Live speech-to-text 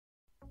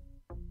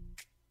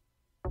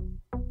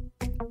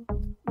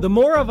The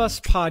More of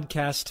Us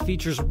podcast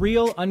features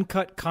real,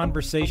 uncut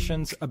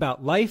conversations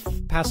about life,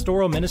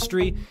 pastoral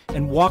ministry,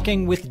 and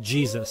walking with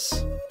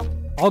Jesus.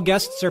 All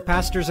guests are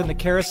pastors in the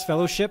Charis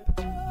Fellowship,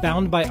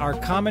 bound by our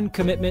common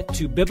commitment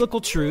to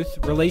biblical truth,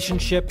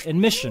 relationship,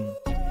 and mission.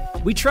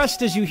 We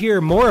trust as you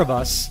hear more of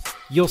us,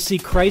 you'll see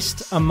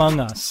Christ among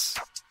us.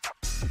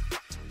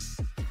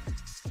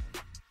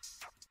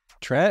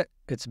 Trent,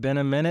 it's been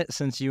a minute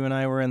since you and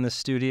I were in the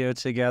studio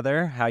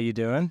together. How you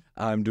doing?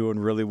 I'm doing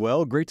really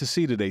well. Great to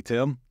see you today,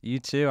 Tim. You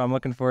too. I'm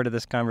looking forward to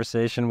this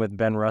conversation with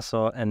Ben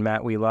Russell and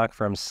Matt Wheelock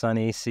from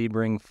sunny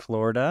Sebring,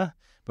 Florida.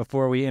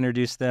 Before we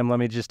introduce them, let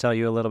me just tell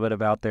you a little bit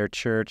about their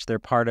church. They're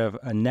part of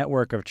a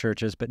network of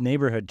churches, but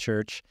Neighborhood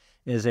Church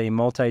is a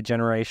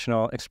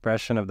multi-generational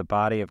expression of the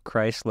body of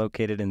Christ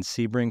located in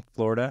Sebring,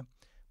 Florida,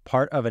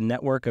 part of a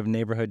network of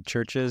neighborhood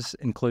churches,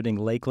 including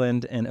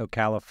Lakeland and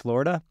Ocala,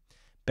 Florida.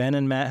 Ben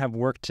and Matt have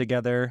worked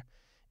together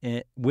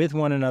with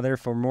one another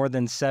for more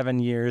than 7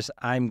 years.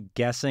 I'm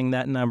guessing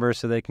that number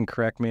so they can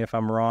correct me if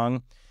I'm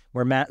wrong,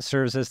 where Matt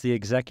serves as the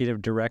executive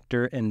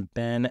director and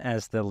Ben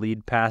as the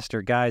lead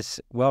pastor. Guys,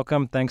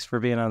 welcome. Thanks for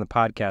being on the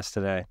podcast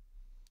today.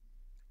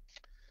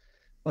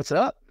 What's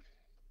up?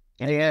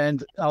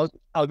 And I'll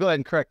go ahead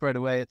and correct right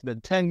away. It's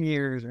been 10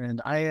 years, and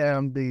I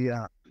am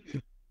the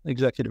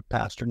executive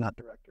pastor, not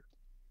director.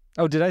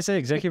 Oh, did I say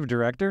executive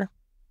director?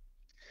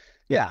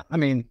 Yeah, I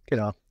mean,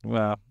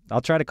 Well,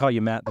 I'll try to call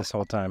you Matt this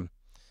whole time.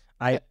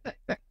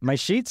 My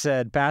sheet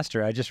said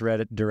pastor. I just read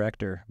it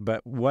director,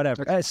 but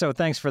whatever. Okay. So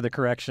thanks for the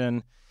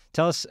correction.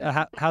 Tell us,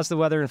 how's the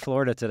weather in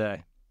Florida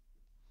today?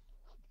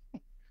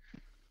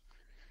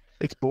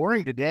 It's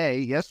boring today.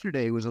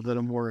 Yesterday was a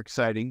little more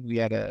exciting. We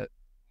had a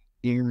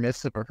near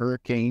miss of a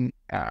hurricane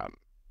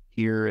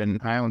here in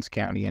Highlands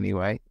County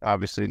anyway.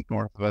 Obviously,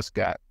 north of us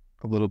got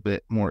a little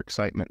bit more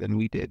excitement than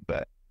we did,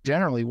 but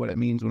generally what it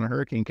means when a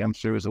hurricane comes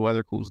through is the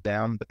weather cools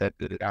down, but that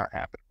did not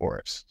happen for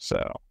us.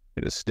 So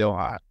it is still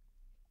hot.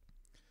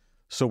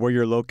 So where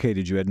you're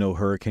located, you had no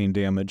hurricane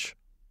damage?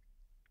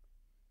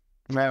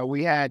 Well,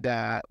 we had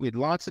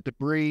lots of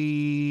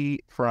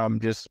debris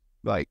from just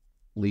like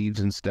leaves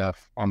and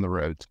stuff on the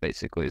roads,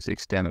 basically, is the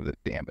extent of the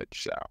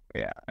damage. So,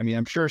 yeah. I mean,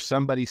 I'm sure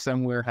somebody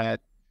somewhere had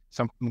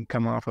something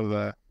come off of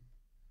a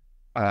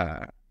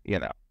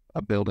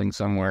building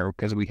somewhere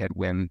because we had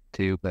wind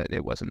too, but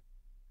it wasn't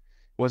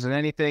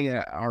anything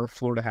that our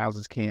Florida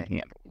houses can't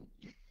handle.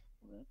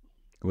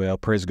 Well,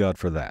 praise God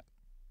for that.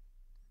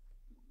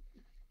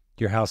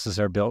 Your houses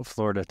are built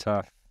Florida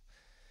tough.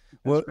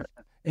 Well,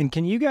 and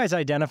can you guys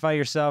identify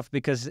yourself?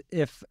 Because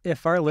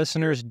if our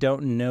listeners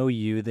don't know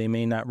you, they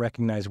may not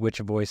recognize which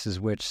voice is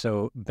which.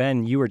 So,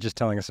 Ben, you were just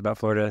telling us about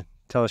Florida.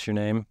 Tell us your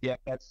name. Yeah,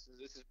 this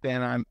is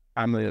Ben.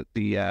 I'm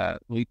the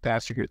lead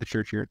pastor here at the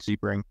church here at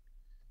Sebring.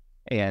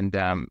 And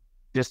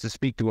just to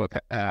speak to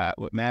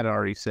what Matt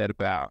already said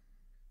about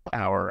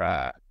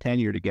our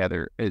tenure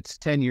together, it's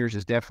 10 years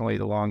is definitely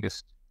the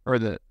longest, or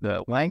the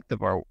length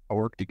of our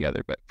work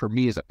together. But for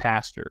me as a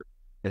pastor,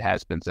 it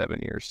has been 7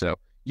 years. So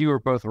you were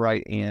both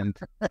right and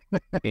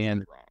wrong.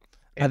 And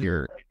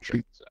you're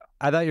right. So.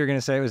 I thought you were going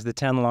to say it was the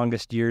 10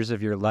 longest years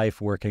of your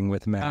life working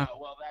with Matt.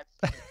 Well,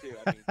 that's true too.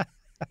 I mean,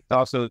 it's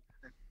also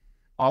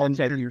all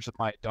 10 years of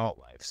my adult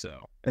life.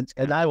 So,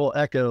 and I will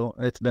echo,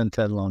 it's been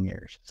 10 long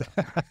years. So.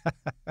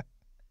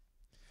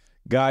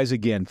 Guys,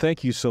 again,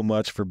 thank you so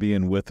much for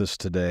being with us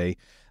today.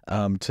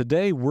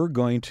 Today, we're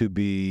going to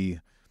be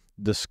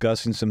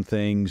discussing some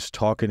things,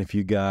 talking to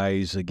you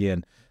guys.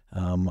 Again,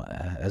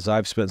 as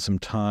I've spent some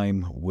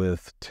time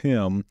with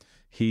Tim,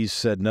 he's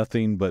said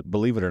nothing but,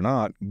 believe it or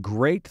not,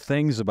 great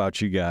things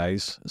about you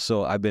guys.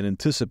 So I've been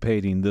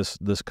anticipating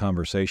this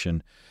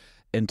conversation.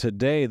 And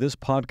today, this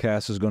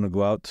podcast is going to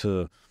go out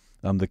to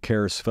the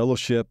Charis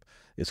Fellowship.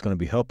 It's going to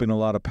be helping a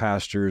lot of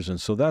pastors. And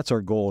so that's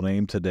our goal and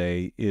aim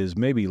today, is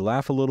maybe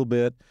laugh a little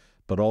bit,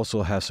 but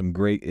also have some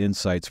great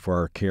insights for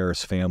our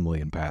Charis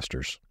family and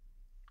pastors.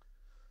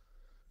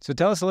 So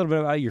tell us a little bit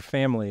about your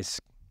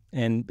families.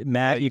 And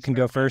Matt, you can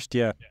go first.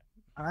 Yeah.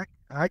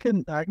 I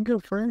can go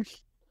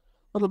first.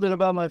 A little bit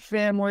about my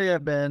family.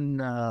 I've been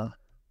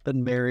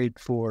married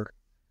for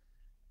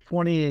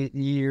 28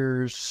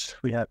 years.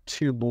 We have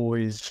 2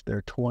 boys.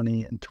 They're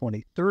 20 and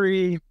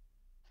 23.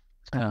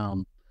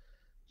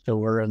 So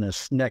we're in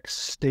this next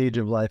stage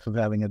of life of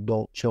having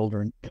adult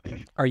children.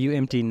 Are you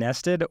empty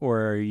nested,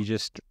 or are you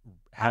just?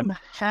 I'm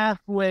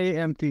halfway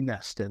empty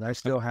nested. We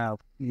still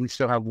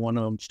have one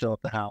of them still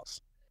at the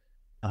house.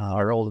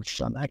 Our oldest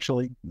son,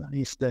 actually,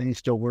 he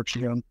still works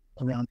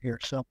around here.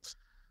 So,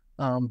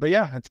 but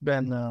yeah, it's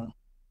been an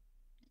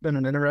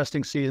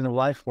interesting season of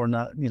life. We're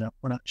not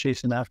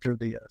chasing after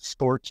the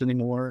sports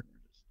anymore.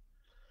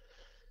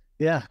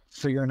 Yeah,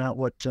 figuring out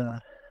what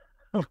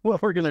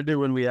we're gonna do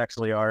when we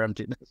actually are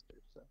empty nesters.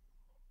 So.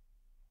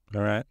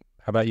 All right.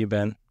 How about you,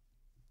 Ben?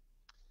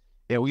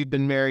 Yeah, we've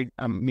been married.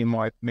 Me and my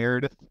wife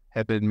Meredith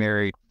have been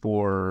married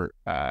for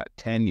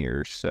 10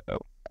 years. So,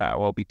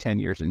 it'll be 10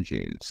 years in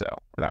June. So,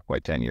 not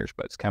quite 10 years,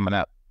 but it's coming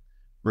up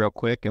real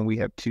quick. And we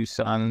have 2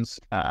 sons,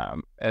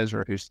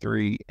 Ezra, who's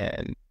 3,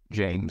 and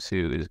James,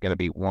 who is going to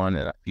be 1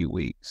 in a few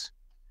weeks.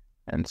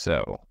 And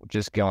so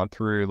just going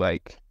through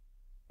like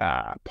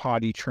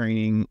potty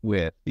training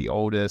with the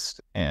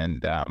oldest,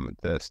 and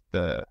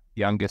the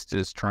youngest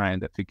is trying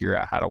to figure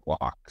out how to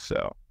walk.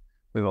 So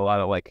we have a lot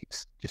of like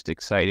just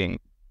exciting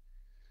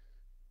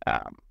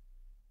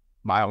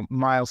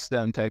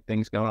milestone type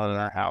things going on in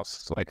our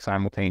house, like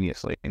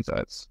simultaneously, and so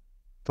it's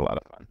a lot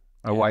of fun.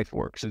 My wife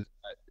works as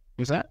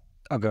was that?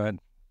 Oh, go ahead.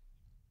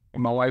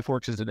 My wife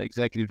works as an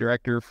executive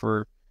director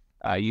for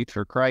Youth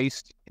for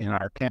Christ in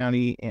our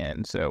county,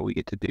 and so we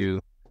get to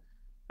do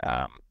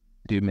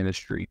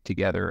ministry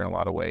together in a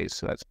lot of ways.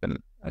 So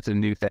that's a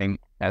new thing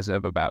as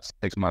of about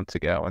 6 months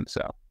ago, and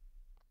so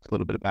it's a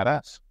little bit about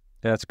us.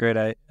 Yeah, that's great.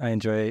 I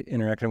enjoy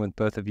interacting with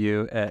both of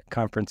you at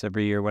conference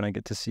every year when I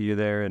get to see you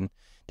there. And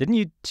didn't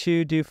you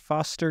two do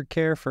foster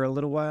care for a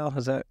little while?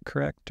 Is that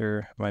correct?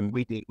 Or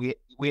we did.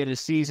 We had a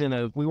season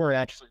of, we weren't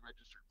actually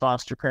registered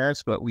foster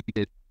parents, but we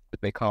did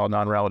what they call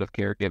non-relative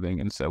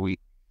caregiving. And so we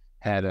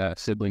had a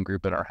sibling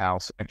group at our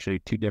house, actually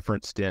 2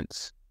 different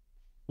stints.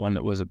 One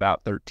that was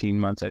about 13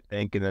 months, I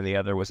think, and then the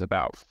other was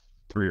about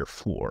 3 or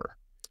 4.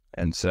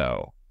 And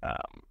so,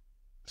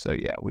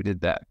 yeah, we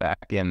did that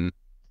back in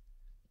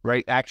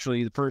right about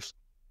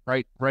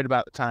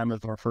the time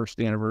of our first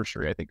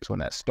anniversary, I think is when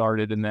that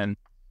started. And then,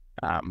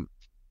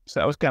 so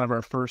that was kind of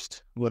our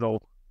first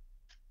little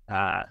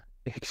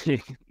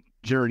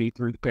journey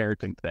through the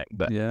parenting thing.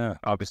 But yeah,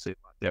 obviously a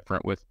lot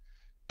different with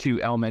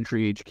 2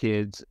 elementary age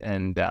kids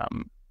and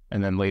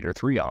then later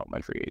 3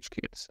 elementary age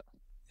kids. So.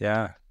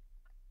 Yeah.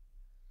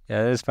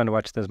 Yeah, it is fun to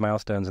watch those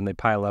milestones, and they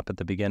pile up at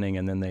the beginning,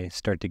 and then they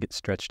start to get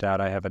stretched out.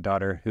 I have a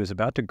daughter who's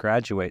about to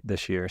graduate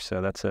this year, so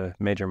that's a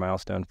major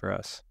milestone for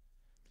us.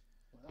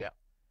 Yeah.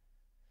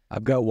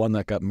 I've got one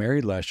that got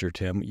married last year,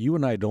 Tim. You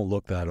and I don't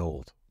look that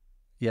old.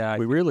 Yeah.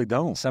 We really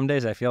don't. Some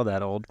days I feel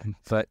that old,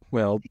 but...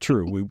 Well,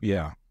 true.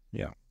 Yeah.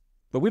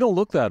 But we don't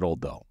look that old,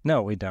 though.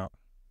 No, we don't.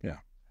 Yeah.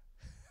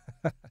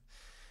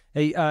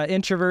 Hey,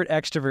 introvert,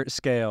 extrovert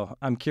scale.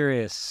 I'm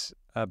curious.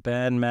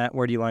 Ben, Matt,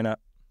 where do you line up?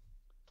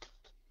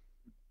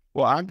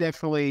 Well, I'm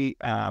definitely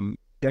an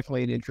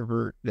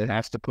introvert that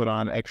has to put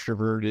on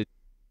extroverted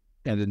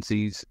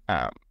tendencies.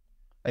 I'm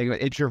an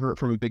introvert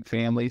from a big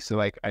family, so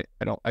like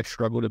I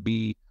struggle to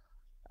be.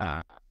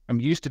 I'm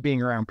used to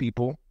being around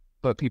people,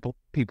 but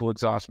people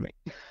exhaust me.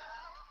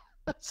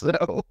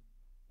 So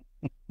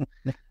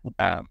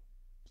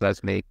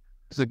that's me.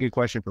 It's a good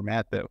question for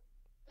Matt, though.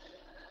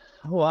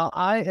 Well,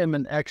 I am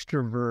an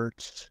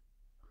extrovert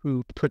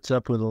who puts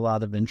up with a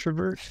lot of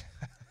introverts.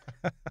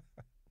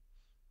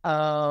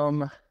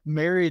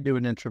 Married to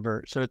an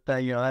introvert, so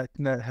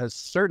that has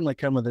certainly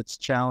come with its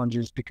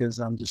challenges, because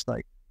I'm just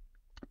like,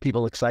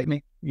 people excite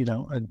me,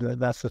 and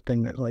that's the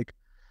thing that like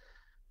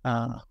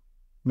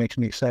makes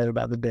me excited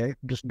about the day.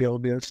 Just be able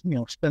to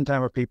spend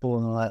time with people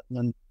and all that.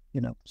 And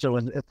so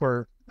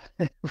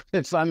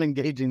if I'm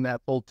engaging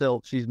that full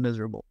tilt, she's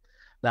miserable.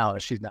 No,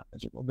 she's not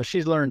miserable, but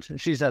she's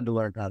had to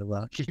learn how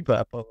to keep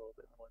up a little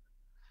bit more.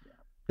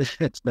 Yeah.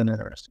 It's been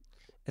interesting.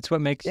 It's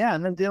what makes... Yeah,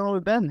 and then dealing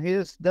with Ben, he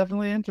is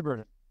definitely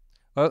introverted.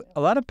 Well,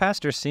 a lot of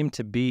pastors seem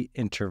to be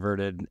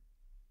introverted.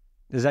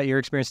 Is that your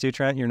experience too,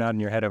 Trent? You're nodding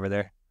your head over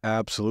there.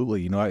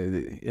 Absolutely.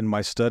 In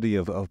my study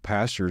of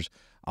pastors,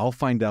 I'll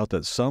find out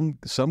that some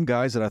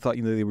guys that I thought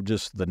they were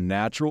just the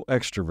natural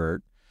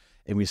extrovert,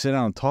 and we sit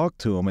down and talk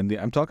to them, and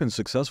I'm talking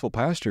successful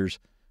pastors,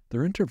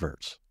 they're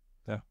introverts.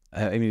 Yeah.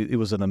 I mean, it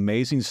was an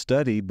amazing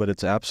study, but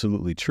it's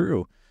absolutely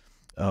true.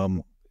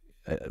 Tim,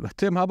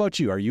 how about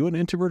you? Are you an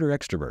introvert or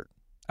extrovert?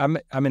 I'm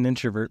an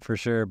introvert for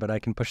sure, but I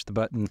can push the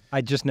button.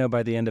 I just know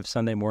by the end of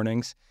Sunday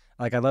mornings,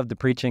 like I love the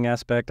preaching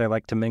aspect. I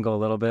like to mingle a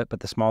little bit, but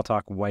the small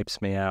talk wipes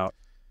me out.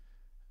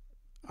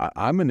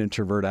 I'm an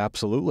introvert,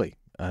 absolutely.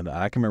 And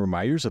I can remember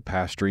my years of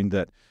pastoring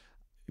that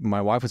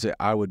my wife would say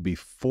I would be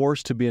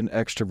forced to be an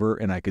extrovert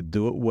and I could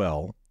do it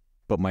well,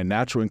 but my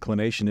natural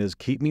inclination is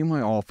keep me in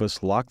my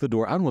office, lock the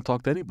door. I don't want to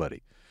talk to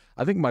anybody.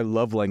 I think my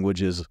love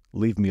language is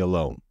leave me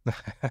alone.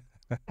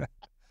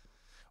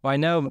 Well, I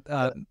know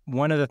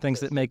one of the things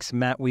that makes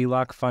Matt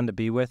Wheelock fun to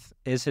be with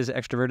is his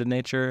extroverted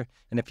nature,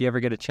 and if you ever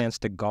get a chance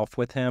to golf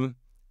with him,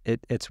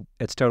 it's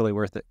totally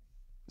worth it.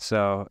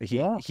 So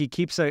he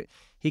keeps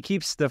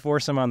the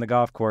foursome on the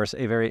golf course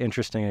a very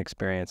interesting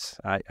experience.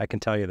 I can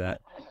tell you that.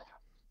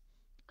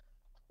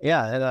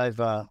 Yeah, and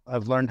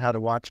I've learned how to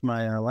watch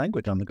my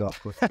language on the golf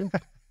course too.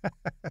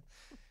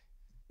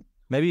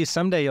 Maybe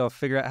someday you'll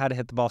figure out how to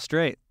hit the ball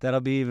straight. That'll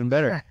be even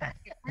better.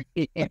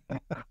 Yeah.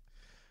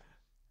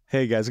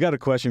 Hey guys, I got a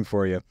question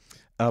for you.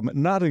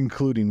 Not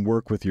including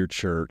work with your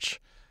church,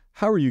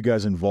 how are you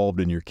guys involved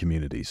in your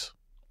communities?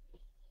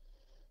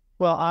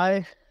 Well,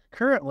 I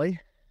currently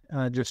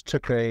just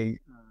took a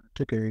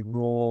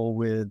role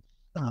with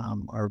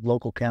our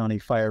local county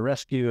fire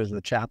rescue as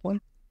the chaplain.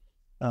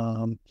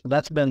 So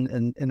that's been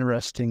an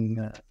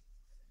interesting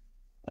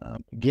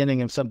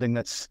beginning of something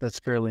that's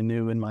fairly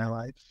new in my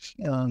life.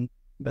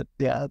 But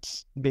yeah,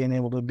 it's being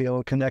able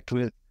to connect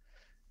with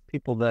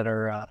people that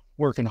are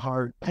working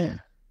hard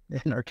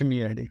in our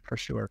community for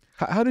sure.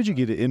 How did you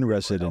get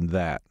interested in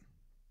that?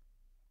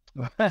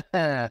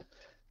 I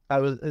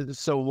was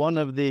so one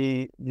of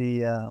the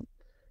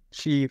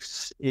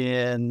chiefs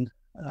in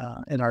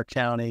our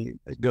county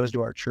that goes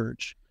to our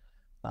church.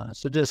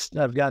 So just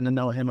I've gotten to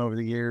know him over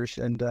the years,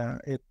 and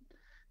it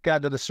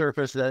got to the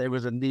surface that it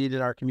was a need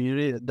in our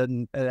community.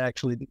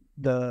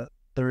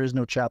 There is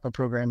no chaplain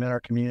program in our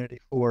community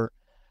for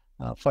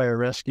fire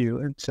rescue,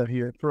 and so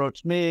he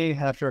approached me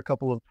after a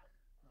couple of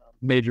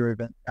major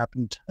events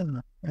happened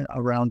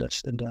around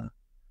us, and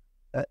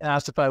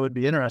asked if I would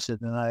be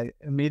interested, and I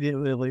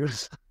immediately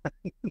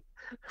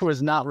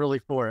was not really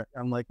for it.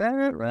 I'm like,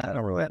 I don't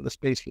really have the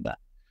space for that.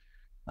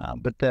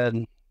 But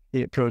then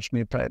he approached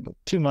me probably about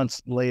 2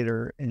 months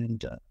later,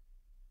 and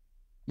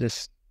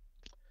just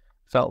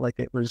felt like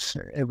it was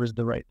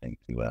the right thing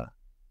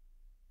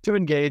to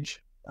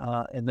engage.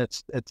 And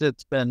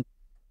it's been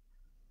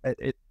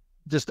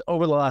just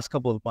over the last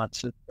couple of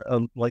months,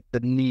 like the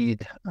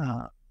need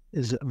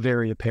is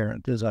very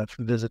apparent as I've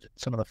visited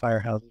some of the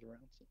firehouses around.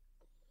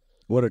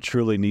 What a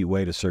truly neat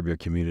way to serve your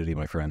community,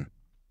 my friend.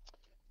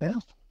 Yeah,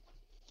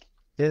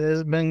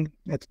 it's been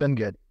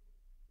good.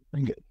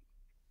 Been good.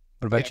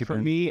 What about you, For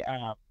Ben? me,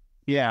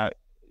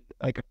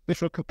 like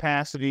official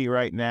capacity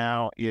right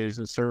now is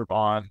to serve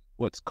on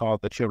what's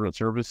called the Children's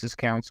Services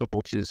Council,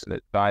 which is an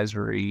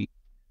advisory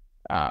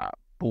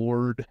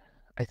board,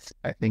 I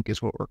think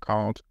is what we're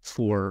called,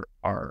 for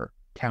our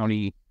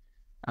county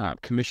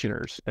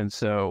commissioners. And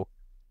so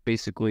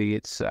basically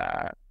it's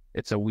a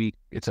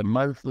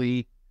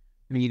monthly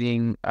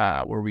meeting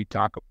where we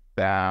talk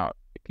about,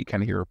 you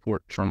kind of hear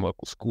reports from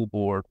local school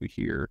board, we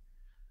hear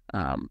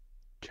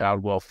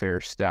child welfare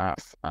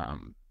stuff,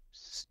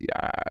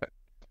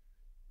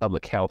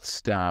 public health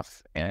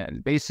stuff,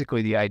 and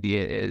basically the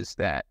idea is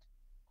that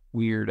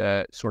we're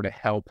to sort of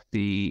help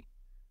the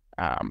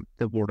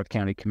Board of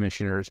County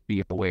Commissioners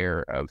be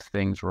aware of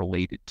things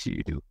related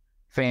to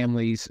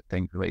families,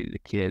 things related to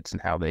kids,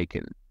 and how they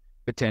can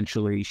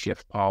potentially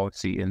shift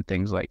policy and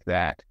things like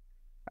that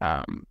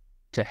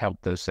to help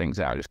those things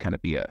out, just kind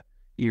of be a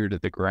ear to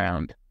the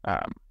ground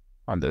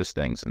on those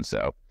things. And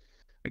so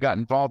I got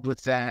involved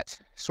with that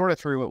sort of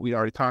through what we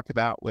already talked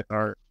about with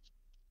our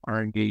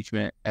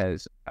engagement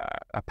as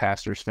a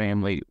pastor's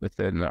family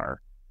within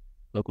our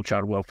local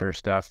child welfare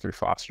stuff through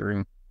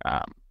fostering.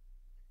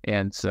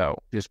 And so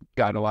just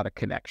got a lot of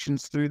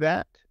connections through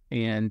that.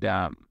 And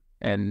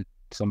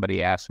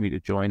somebody asked me to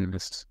join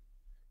this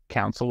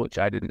council, which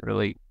I didn't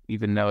really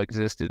even know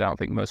existed. I don't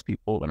think most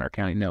people in our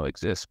county know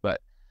exists, but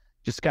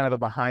just kind of a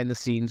behind the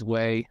scenes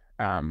way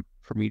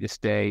for me to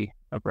stay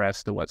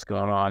abreast of what's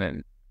going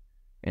on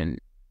and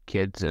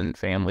kids and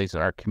families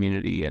in our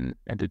community, and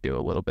to do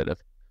a little bit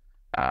of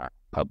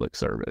public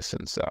service.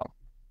 And so,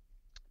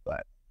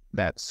 but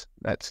that's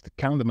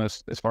kind of the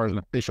most, as far as an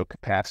official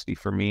capacity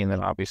for me. And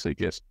then obviously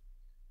just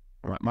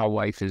my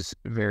wife is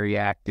very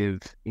active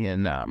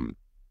in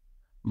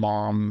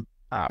mom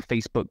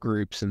Facebook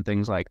groups and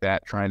things like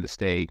that, trying to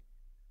stay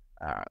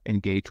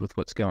engaged with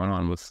what's going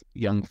on with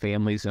young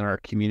families in our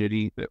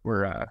community. That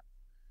we're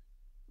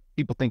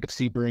people think of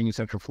Sebring,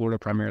 Central Florida,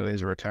 primarily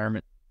as a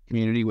retirement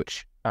community,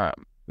 which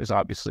is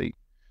obviously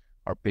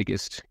our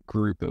biggest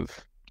group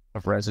of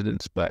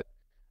residents, but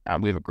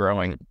we have a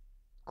growing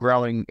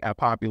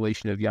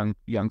population of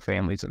young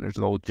families, and there's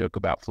an old joke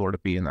about Florida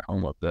being the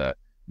home of the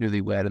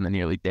newlywed and the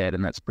nearly dead,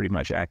 and that's pretty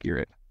much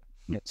accurate.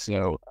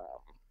 So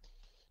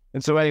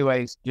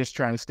anyways, just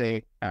trying to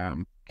stay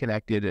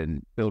connected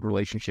and build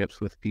relationships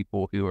with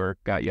people who are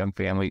got young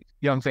families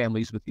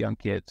with young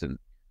kids, and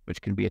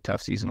which can be a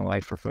tough season of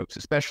life for folks,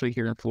 especially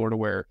here in Florida,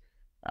 where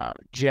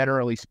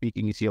generally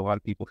speaking, you see a lot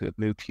of people who have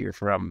moved here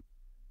from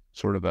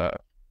sort of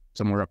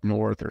somewhere up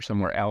north or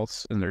somewhere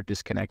else, and they're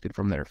disconnected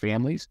from their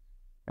families.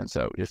 And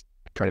so just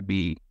try to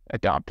be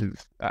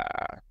adoptive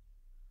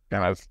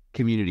kind of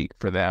community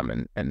for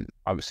them. And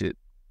obviously it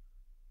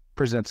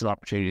presents some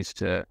opportunities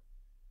to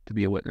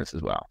be a witness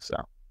as well. So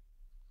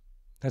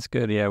That's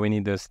good. Yeah, we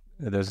need those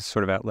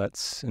sort of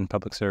outlets in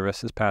public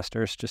service as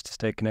pastors, just to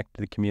stay connected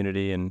to the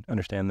community and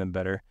understand them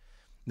better.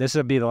 This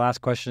will be the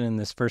last question in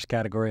this first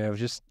category. I was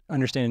just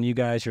understanding you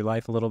guys, your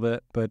life a little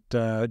bit, but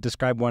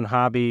describe one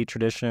hobby,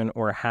 tradition,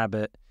 or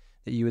habit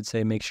that you would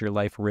say makes your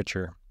life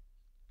richer.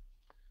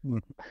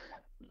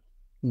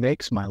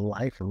 Makes my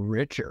life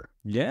richer.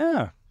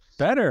 Yeah,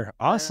 better,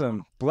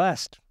 awesome,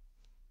 blessed.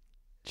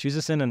 Choose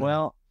a synonym.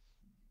 Well,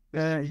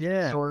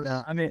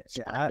 yeah. I mean,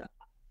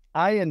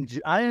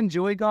 I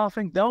enjoy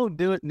golfing. Don't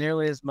do it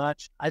nearly as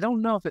much. I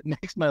don't know if it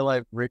makes my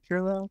life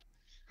richer though.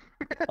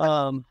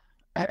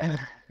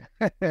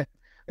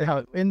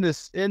 In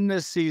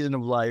this season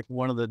of life,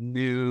 one of the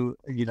new,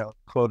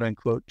 quote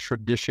unquote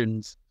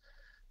traditions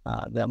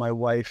that my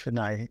wife and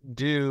I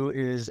do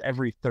is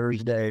every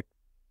Thursday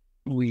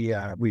we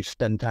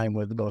spend time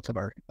with both of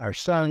our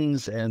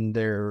sons and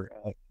their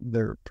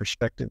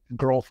prospective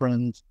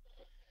girlfriends,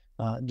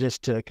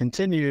 just to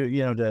continue,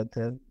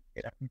 to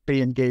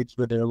be engaged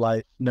with their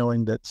life,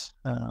 knowing that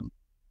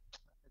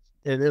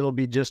it'll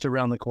be just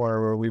around the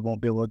corner where we won't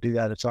be able to do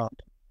that as often.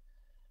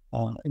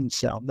 And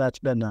so that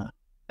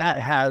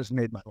has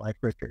made my life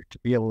richer, to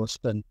be able to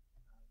spend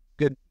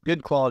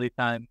good quality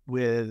time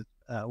with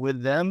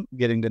them,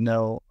 getting to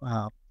know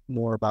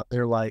more about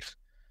their life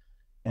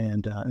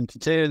and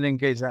continue to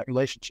engage that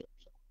relationship.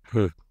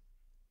 For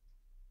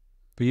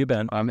you,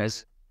 Ben. I'm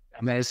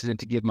hesitant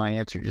to give my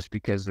answer just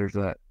because there's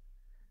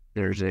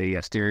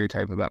a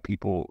stereotype about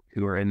people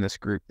who are in this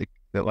group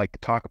that like to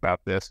talk about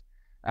this.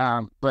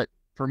 But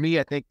for me,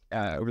 I think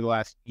over the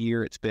last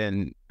year, it's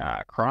been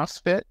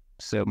CrossFit.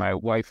 So my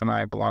wife and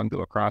I belong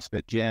to a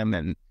CrossFit gym,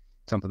 and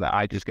something that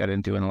I just got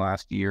into in the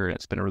last year, and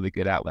it's been a really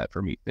good outlet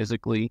for me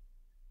physically,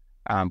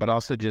 but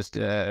also just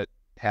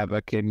have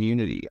a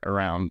community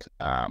around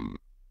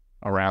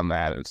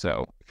that. And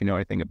so if you know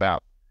anything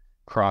about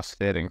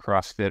CrossFit and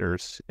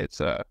CrossFitters, it's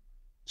a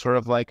sort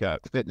of like a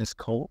fitness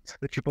cult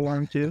that you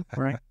belong to,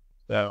 right?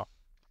 So,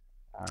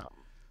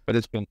 but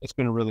it's been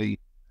really,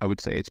 I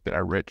would say it's been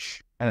an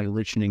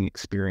enriching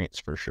experience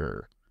for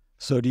sure.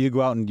 So do you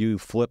go out and you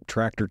flip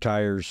tractor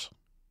tires?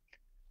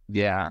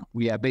 Yeah.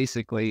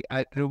 Basically,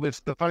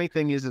 the funny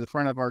thing is, at the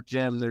front of our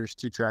gym, there's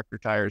 2 tractor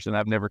tires, and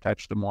I've never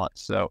touched them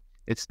once. So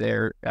it's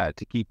there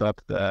to keep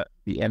up the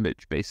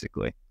image,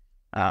 basically.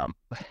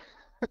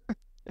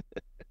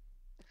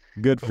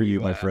 Good for you,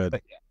 my friend. Yeah.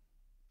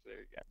 There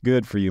you go.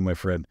 Good for you, my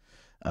friend.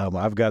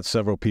 I've got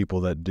several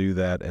people that do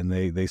that, and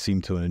they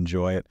seem to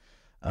enjoy it.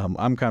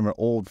 I'm kind of an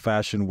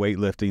old-fashioned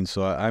weightlifting,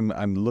 so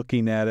I'm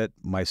looking at it.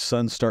 My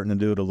son's starting to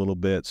do it a little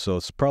bit, so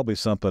it's probably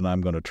something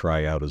I'm going to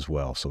try out as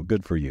well. So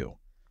good for you.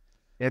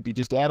 If you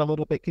just add a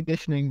little bit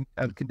conditioning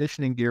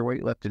to your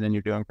weightlifting, and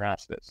you're doing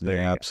CrossFit. So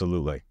Yeah,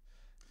 absolutely.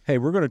 Hey,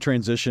 we're going to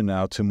transition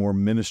now to more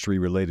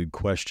ministry-related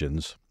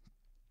questions.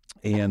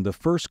 And the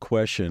first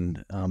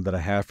question that I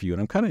have for you,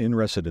 and I'm kind of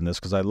interested in this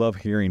because I love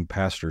hearing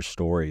pastor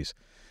stories,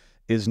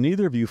 is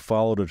neither of you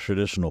followed a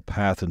traditional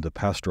path into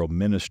pastoral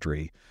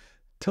ministry.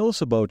 Tell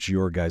us about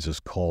your guys'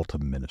 call to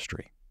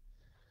ministry.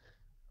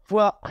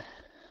 Well,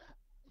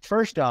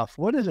 first off,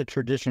 what is a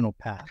traditional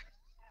path?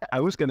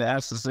 I was going to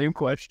ask the same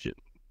question.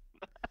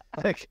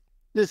 Like,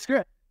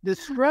 describe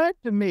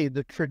to me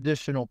the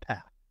traditional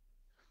path.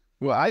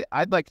 Well,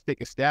 I'd like to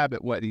take a stab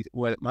at what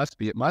it must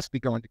be. It must be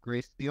going to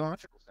Grace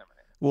Theological Seminary.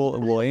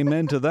 Well,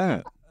 amen to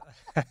that.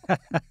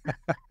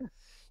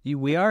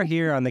 We are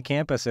here on the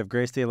campus of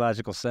Grace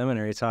Theological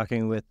Seminary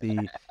talking with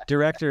the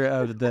director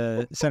of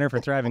the Center for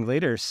Thriving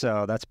Leaders,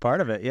 so that's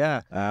part of it,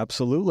 yeah.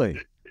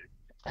 Absolutely.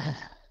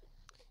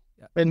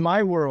 In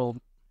my world,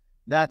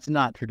 that's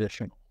not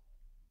traditional.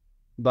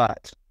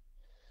 But,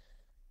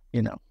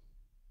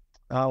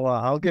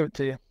 I'll give it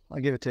to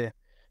you.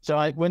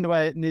 So when do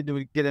I need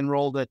to get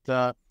enrolled at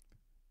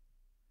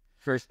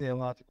Charis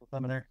Theological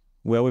Seminary?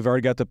 Well, we've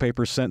already got the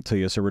paper sent to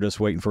you, so we're just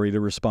waiting for you to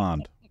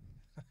respond.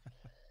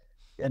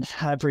 And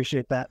I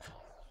appreciate that.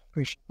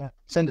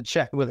 Send a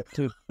check with it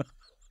too.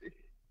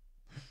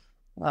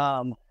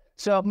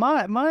 So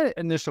my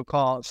initial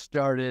call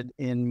started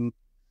in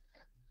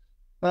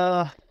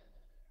early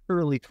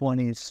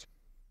 20s,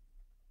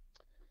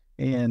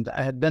 and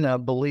I had been a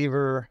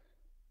believer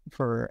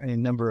for a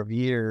number of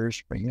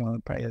years,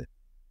 probably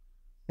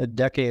a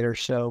decade or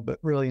so, but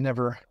really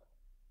never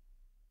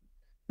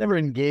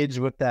engaged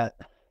with that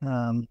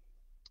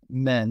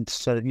meant.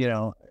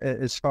 So,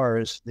 as far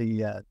as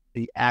the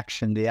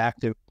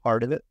active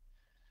part of it.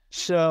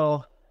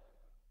 So,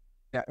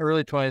 yeah,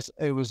 early 20s,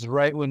 it was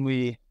right when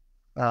we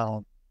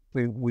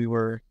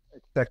were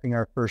expecting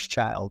our first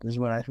child is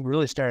when I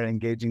really started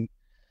engaging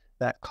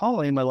that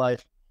calling in my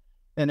life.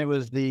 And it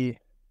was the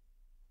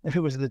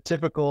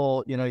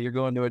typical, you're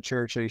going to a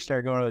church, or you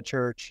start going to a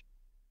church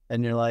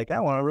and you're like, I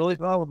want to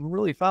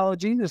really follow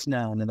Jesus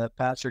now. And then that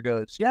pastor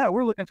goes, yeah,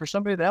 we're looking for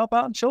somebody to help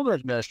out in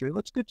children's ministry.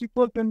 Let's get you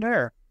plugged in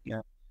there.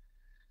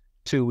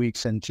 2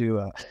 weeks into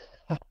a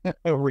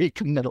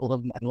recommittal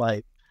of my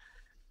life.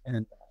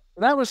 And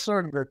that was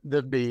sort of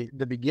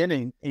the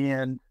beginning.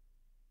 And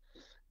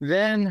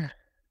then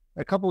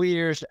a couple of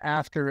years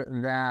after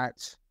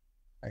that,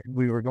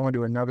 we were going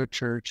to another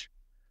church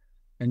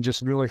and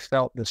just really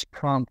felt this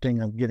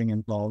prompting of getting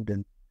involved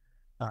in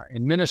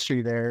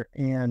ministry there.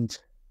 And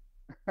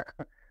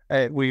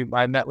I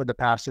met with the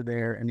pastor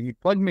there, and he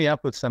plugged me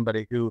up with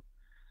somebody who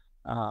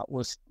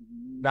was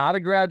not a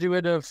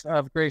graduate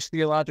of Grace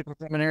Theological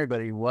Seminary,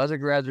 but he was a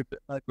graduate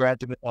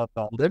of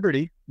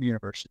Liberty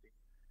University.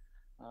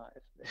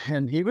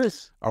 And he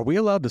was. Are we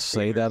allowed to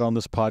say that on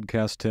this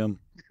podcast, Tim?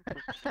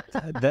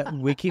 That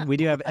we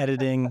do have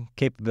editing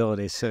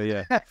capabilities, so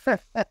yeah.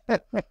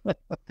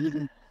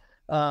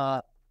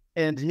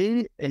 And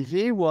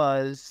he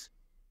was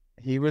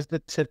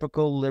the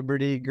typical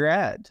Liberty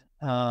grad,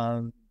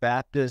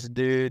 Baptist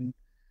dude,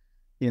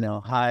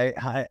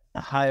 high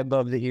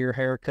above the ear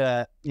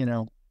haircut,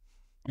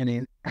 and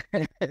he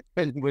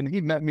when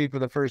he met me for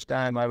the first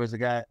time, I was a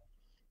guy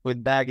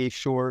with baggy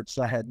shorts.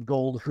 I had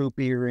gold hoop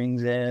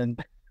earrings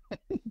and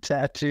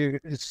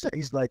tattoos.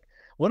 He's like,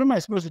 what am I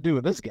supposed to do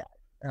with this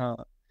guy?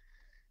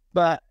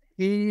 But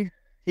he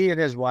and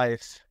his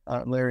wife,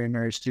 Larry and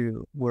Mary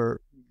Stu,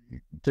 were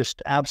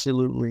just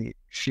absolutely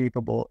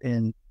sheepable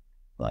in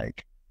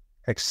like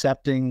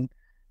accepting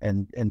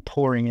and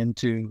pouring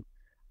into,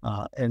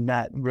 and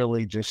that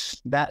really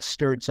that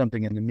stirred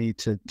something into me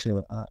to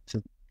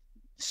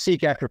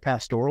seek after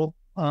pastoral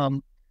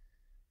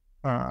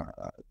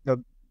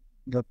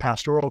the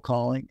pastoral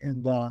calling,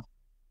 and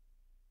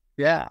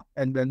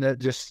and then that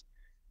just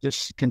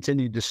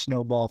continued to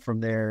snowball from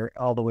there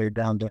all the way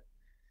down to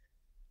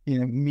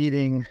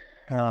meeting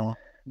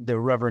the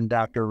Reverend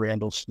Dr.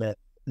 Randall Smith,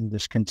 and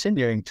just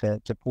continuing to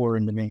pour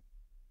into me,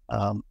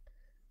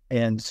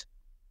 and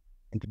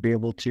to be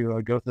able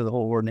to go through the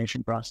whole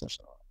ordination process.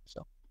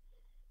 So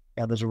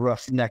yeah, there's a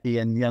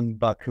rough-necky and young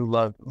buck who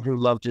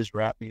loved his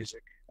rap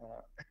music.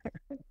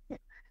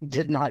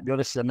 Did not go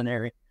to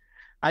seminary.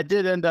 I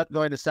did end up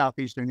going to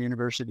Southeastern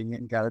University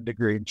and got a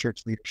degree in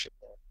church leadership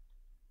there.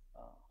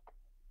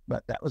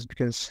 But that was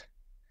because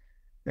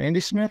Randy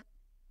Smith,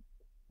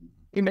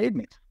 he made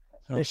me,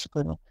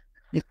 basically.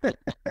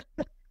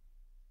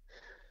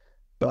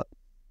 But,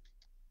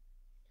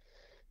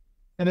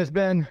 and it's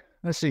been,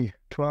 let's see,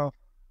 12,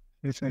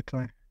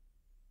 20.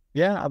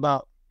 Yeah,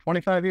 about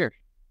 25 years.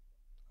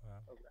 Wow.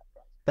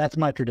 That's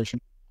my tradition.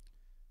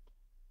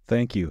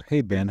 Thank you.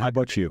 Hey, Ben, how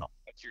about you?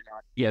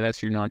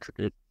 That's your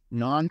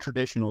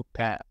non-traditional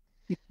path.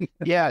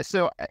 Yeah,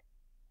 so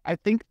I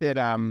think that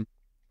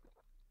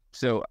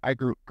so I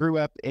grew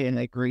up in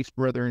a Grace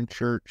Brethren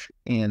church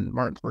in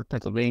Martinsburg,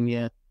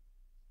 Pennsylvania.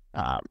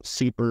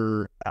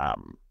 Super,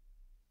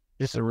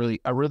 just a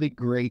really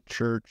great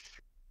church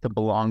to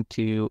belong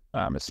to,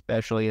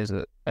 especially as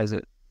a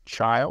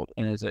child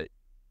and as a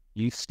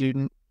youth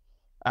student.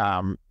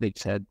 They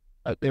just had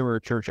they were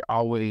a church that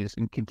always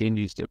and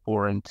continues to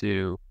pour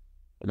into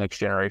the next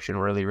generation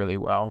really, really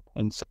well.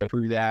 And so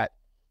through that,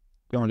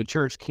 going to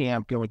church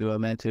camp, going to a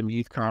Momentum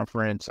Youth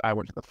Conference, I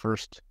went to the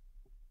first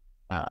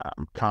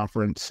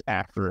conference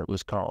after it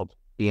was called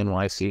the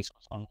NYC.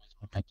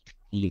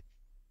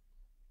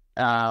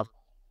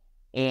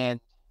 And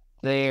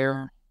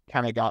there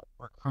kind of got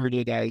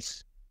recruited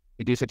as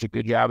they do such a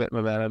good job at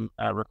Momentum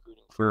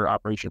recruiting for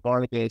Operation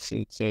Barnabas.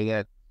 They'd say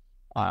that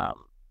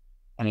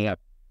ending up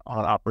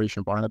on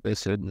Operation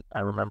Barnabas, and I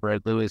remember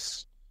Ed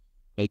Lewis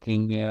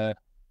making the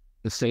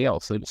sale,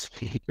 so to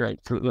speak, right,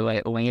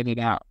 landing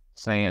out,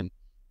 saying,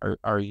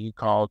 "Are you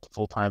called to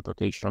full-time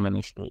vocational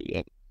ministry?"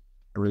 And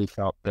I really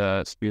felt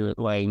the Spirit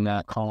laying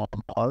that call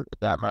apart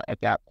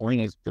at that point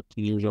as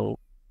 15 years old.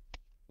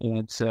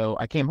 And so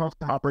I came home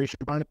to Operation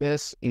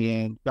Barnabas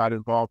and got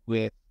involved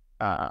with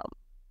as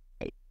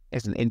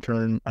an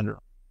intern under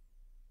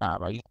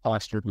my youth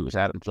pastor, who was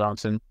Adam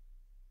Johnson,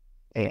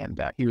 and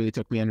he really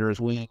took me under his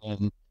wing,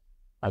 and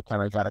I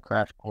kind of got a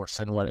crash course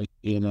in what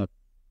being a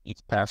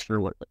youth pastor,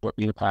 what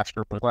being a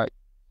pastor was like.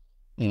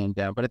 And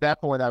but at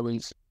that point, I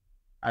was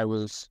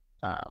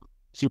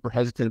super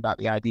hesitant about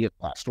the idea of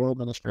pastoral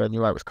ministry. I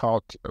knew I was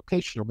called to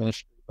vocational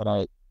ministry, but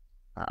I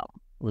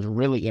was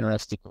really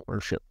interested in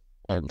worship,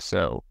 and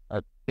so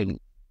I've been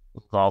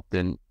involved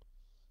in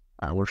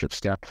worship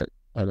staff at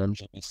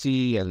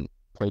MGBC and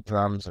played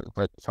drums and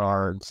played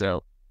guitar, and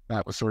so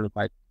that was sort of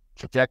my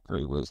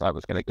trajectory. Was I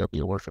was going to go be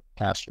a worship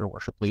pastor,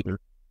 worship leader,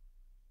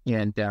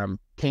 and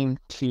came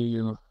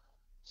to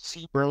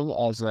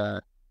Sebring as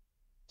a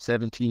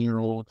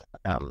 17-year-old.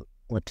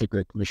 Went to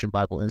Great Commission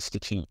Bible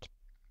Institute,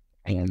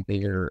 and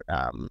there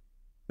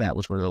that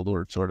was where the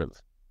Lord sort of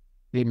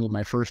gave me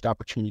my first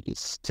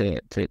opportunities to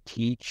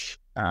teach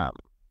at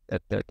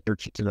the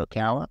church in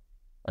Ocala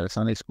at a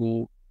Sunday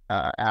school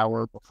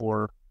hour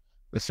before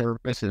the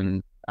service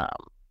in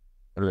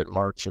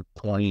March of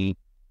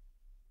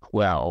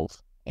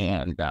 2012.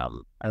 And I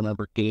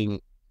remember getting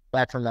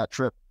back from that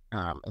trip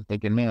and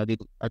thinking, man, I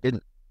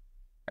didn't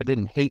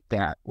hate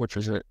that, which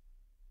was a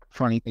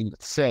funny thing to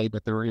say,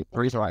 but the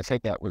reason why I say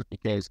that was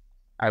because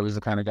I was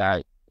the kind of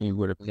guy who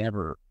would have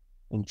never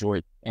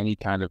enjoyed any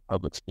kind of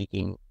public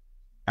speaking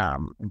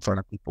in front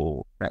of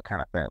people, that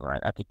kind of thing,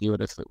 right? I could do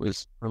it if it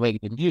was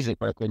related to music,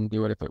 but I couldn't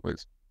do it if it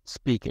was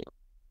speaking.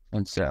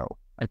 And so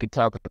I could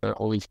tell that the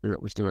Holy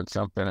Spirit was doing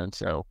something. And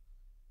so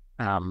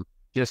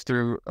just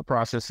through a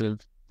process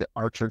of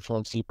our church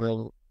on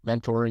Sebring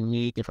mentoring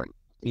me, different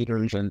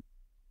leaders, and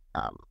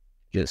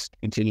just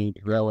continuing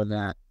to grow in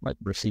that, like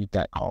received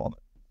that call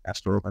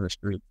pastoral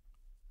ministry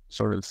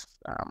sort of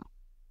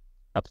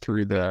up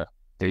through the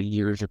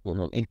years of being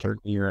an intern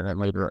here and then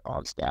later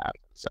on staff.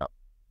 So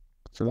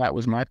that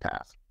was my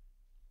path.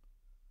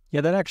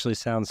 Yeah, that actually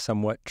sounds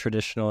somewhat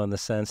traditional in the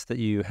sense that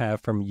you have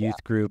from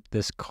youth group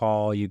this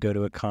call, you go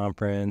to a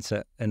conference,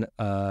 and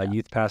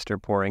youth pastor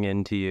pouring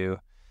into you.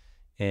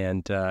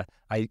 And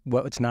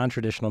what's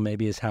non-traditional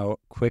maybe is how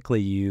quickly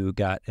you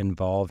got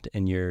involved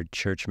in your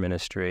church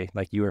ministry.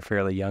 Like you were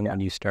fairly young when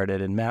you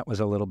started, and Matt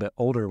was a little bit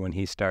older when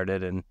he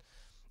started. And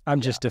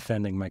I'm just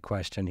defending my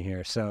question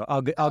here, so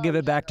I'll give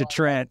it back to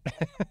Trent.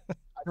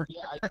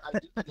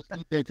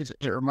 It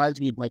reminds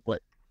me of like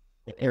what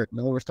Eric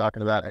Miller was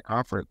talking about at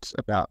conference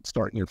about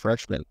starting your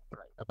freshman,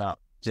 right? About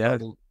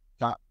starting,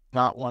 not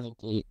wanting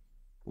to.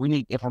 We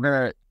need, if we're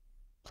gonna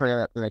train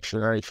up the next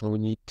generation, we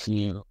need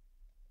to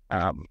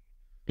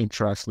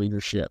entrust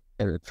leadership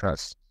and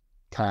entrust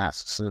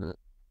tasks and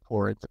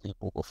pour into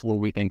people before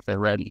we think they're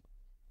ready,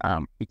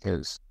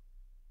 because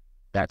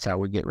that's how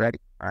we get ready,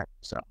 right?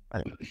 So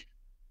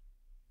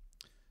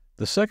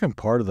The second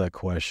part of that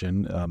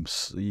question,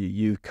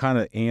 you kind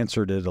of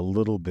answered it a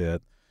little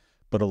bit,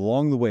 but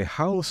along the way,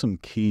 how have some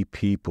key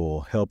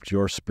people helped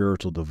your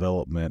spiritual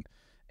development,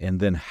 and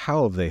then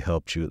how have they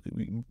helped you?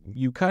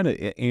 You kind of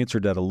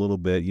answered that a little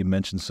bit. You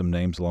mentioned some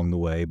names along the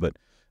way, but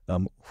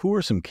who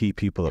are some key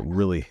people that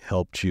really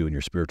helped you in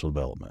your spiritual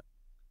development?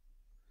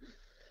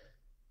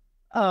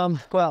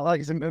 Well,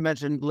 like I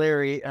mentioned,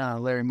 Larry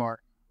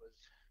Martin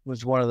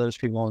was one of those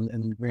people,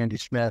 and Randy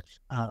Smith,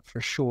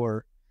 for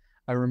sure.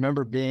 I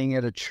remember being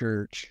at a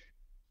church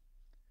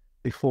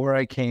before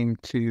I came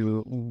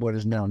to what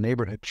is now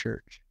Neighborhood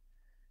Church,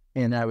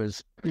 and I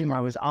was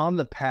on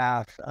the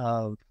path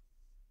of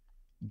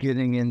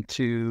getting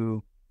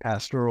into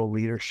pastoral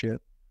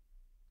leadership,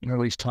 or at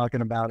least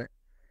talking about it,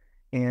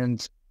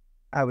 and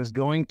I was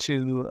going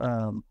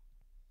to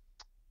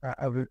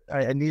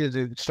I needed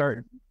to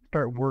start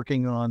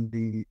working on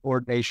the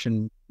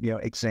ordination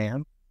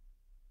exam,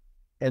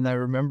 and I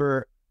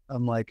remember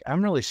I'm like,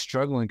 I'm really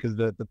struggling because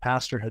the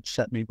pastor had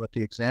sent me what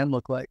the exam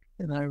looked like.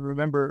 And I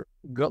remember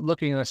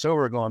looking this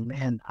over going,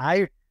 man,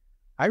 I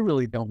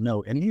really don't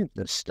know any of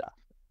this stuff.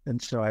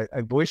 And so I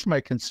voiced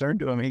my concern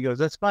to him. He goes,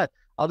 that's fine.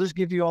 I'll just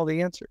give you all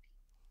the answers.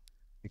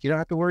 Like, you don't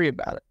have to worry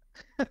about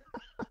it.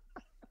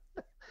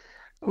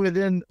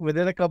 Within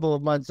a couple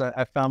of months,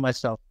 I found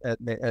myself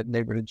at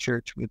Neighborhood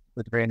Church with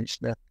Randy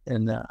Smith.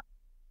 And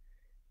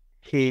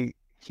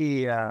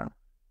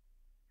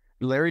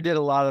Larry did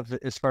a lot of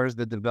as far as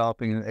the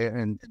developing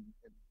and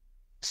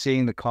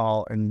seeing the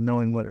call and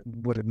knowing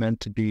what it meant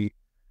to be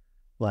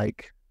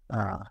like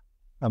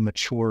a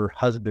mature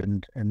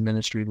husband and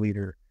ministry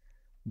leader,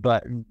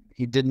 but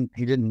he didn't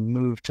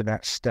move to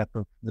that step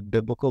of the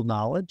biblical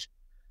knowledge.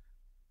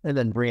 And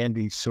then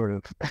Randy sort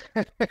of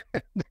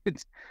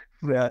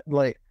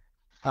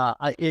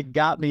it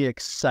got me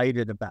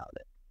excited about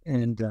it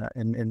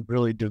and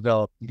really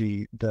developed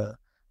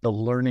the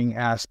learning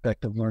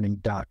aspect of learning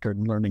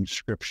doctrine, learning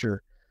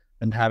scripture,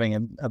 and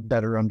having a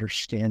better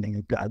understanding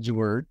of God's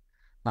word,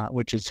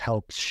 which has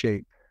helped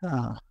shape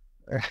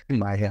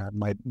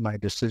my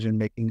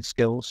decision-making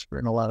skills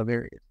in a lot of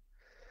areas.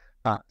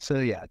 So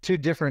yeah, two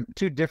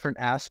different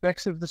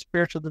aspects of the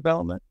spiritual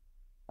development,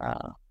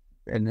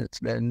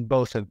 and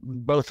both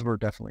were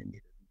definitely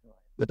needed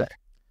today.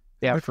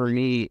 Yeah, for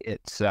me,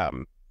 it's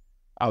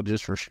I'll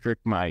just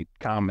restrict my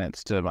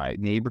comments to my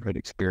neighborhood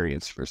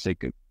experience for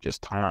sake of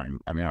just time.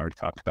 I mean, I already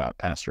talked about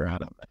Pastor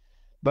Adam,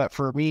 but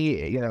for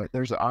me,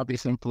 there's an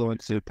obvious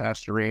influence of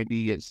Pastor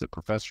Randy as the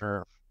professor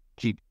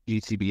of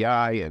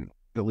GCBI and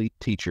the lead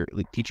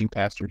teaching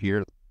pastor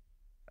here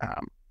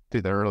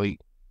through the early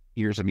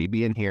years of me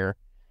being here.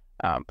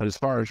 But as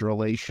far as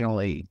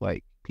relationally,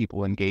 like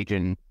people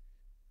engaging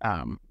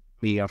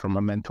me from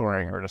a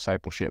mentoring or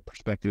discipleship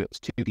perspective, it was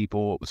two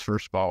people. It was,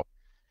 first of all,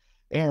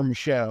 Aaron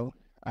Michaud,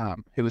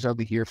 who was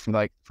only here for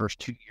like the first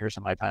 2 years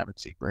of my time at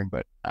Sebring,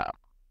 but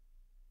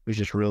was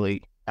just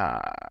really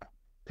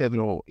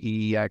pivotal.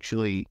 He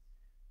actually,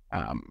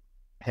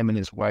 him and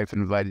his wife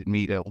invited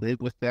me to live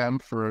with them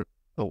for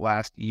the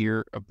last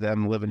year of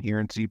them living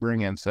here in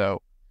Sebring. And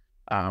so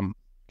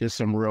just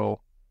some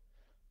real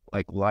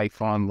like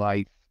life on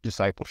life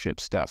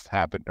discipleship stuff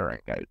happened during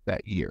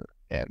that year.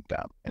 And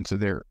so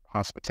their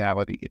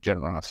hospitality and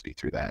generosity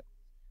through that,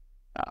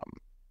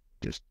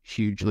 just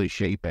hugely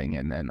shaping.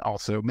 And then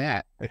also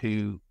Matt,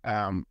 who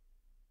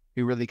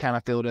really kind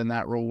of filled in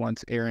that role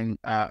once Aaron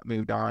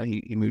moved on.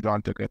 He moved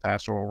on, took a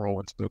pastoral role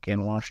in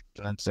Spokane,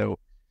 Washington. And so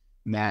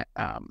Matt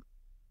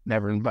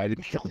never invited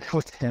me to live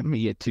with him.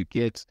 He had 2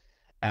 kids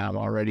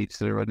already,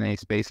 so there wasn't any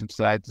space. And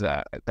besides,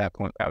 at that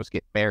point, I was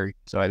getting married,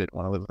 so I didn't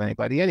want to live with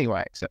anybody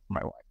anyway, except for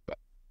my wife. But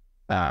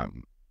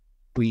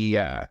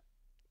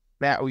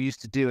Matt, we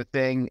used to do a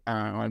thing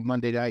on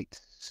Monday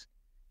nights.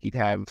 He'd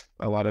have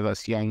a lot of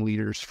us young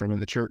leaders from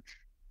the church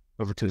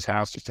over to his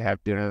house just to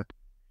have dinner.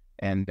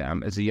 And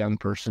as a young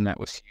person, that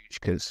was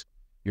huge because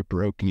you're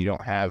broke and you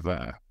don't have,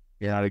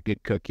 you're not a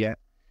good cook yet.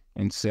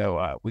 And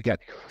so we got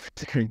to go over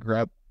there and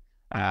grub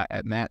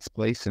at Matt's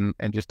place and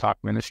just talk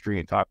ministry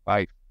and talk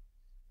life.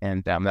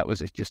 And that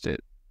was just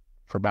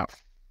for about,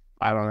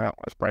 I don't know, it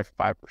was probably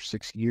 5 or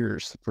 6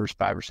 years, the first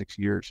 5 or 6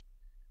 years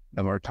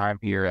of our time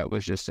here. It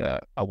was just a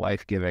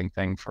life-giving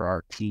thing for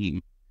our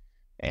team.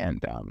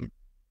 And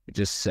it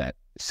just set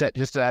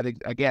just that,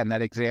 again,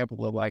 that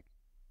example of like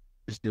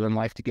just doing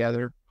life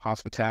together,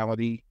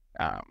 hospitality,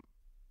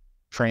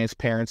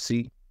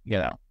 transparency.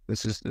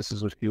 This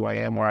is who I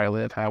am, where I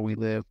live, how we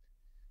live.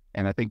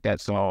 And I think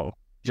that's all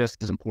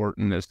just as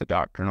important as the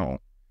doctrinal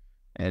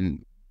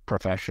and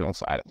professional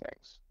side of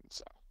things.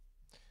 So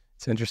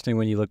it's interesting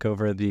when you look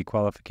over the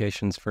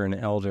qualifications for an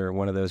elder,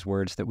 one of those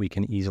words that we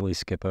can easily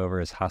skip over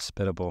is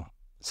hospitable.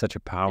 Such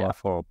a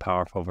powerful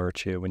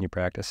virtue when you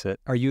practice it.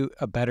 Are you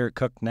a better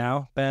cook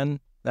now, Ben?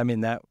 I mean,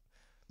 that...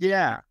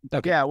 Yeah.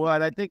 Okay. Yeah, well,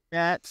 and I think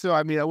Matt, so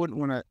I mean, I wouldn't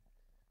want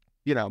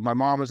to, my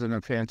mom was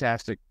a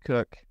fantastic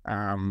cook,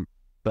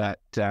 but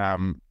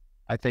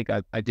I think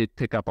I did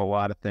pick up a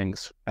lot of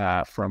things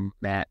from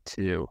Matt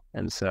too.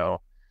 And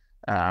so,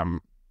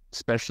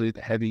 especially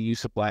the heavy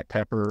use of black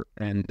pepper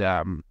and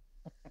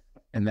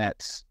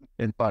that's,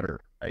 and butter.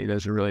 Right?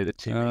 Those are really the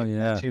two. Oh,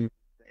 yeah.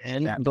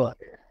 And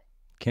butter.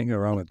 Can't go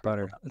wrong with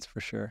butter. That's for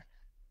sure.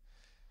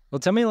 Well,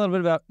 tell me a little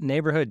bit about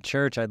neighborhood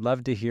church. I'd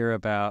love to hear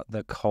about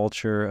the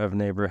culture of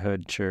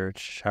neighborhood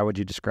church. How would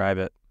you describe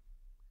it?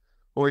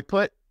 Well,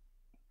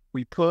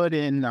 we put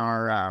in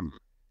our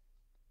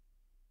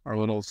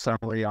little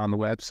summary on the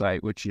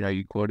website, which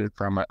you quoted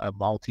from a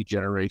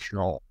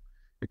multi-generational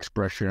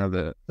expression of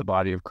the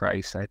body of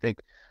Christ. And I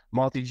think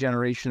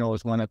multi-generational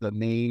is one of our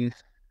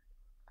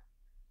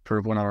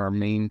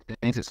main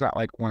things. It's not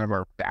like one of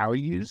our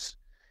values.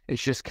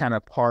 It's just kind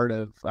of part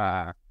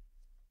of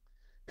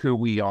who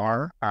we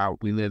are.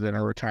 We live in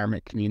a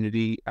retirement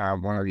community,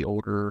 one of the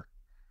older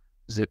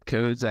zip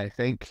codes, I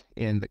think,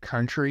 in the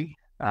country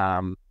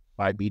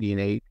by median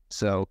age.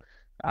 So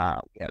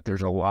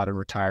there's a lot of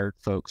retired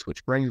folks,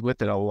 which brings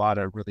with it a lot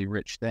of really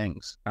rich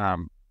things.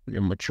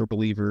 Mature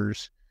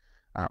believers,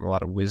 a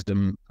lot of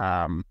wisdom.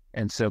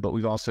 But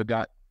we've also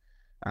got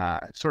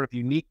sort of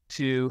unique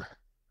to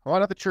a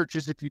lot of the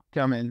churches. If you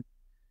come in,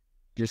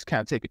 just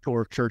kind of take a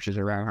tour of churches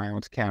around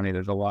Highlands County,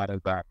 there's a lot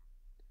of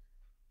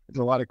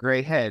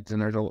gray heads, and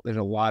there's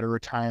a lot of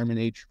retirement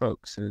age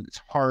folks, and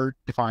it's hard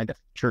to find a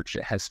church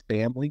that has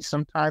families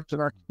sometimes in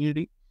our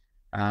community,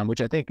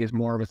 which I think is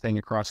more of a thing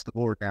across the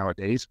board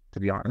nowadays, to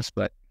be honest.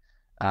 But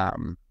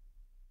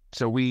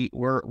so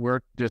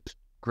we're just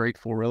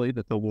grateful, really,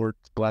 that the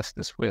Lord's blessed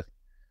us with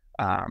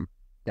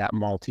that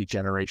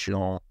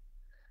multi-generational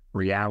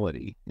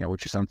reality,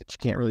 which is something that you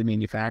can't really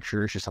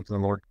manufacture. It's just something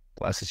the Lord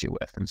blesses you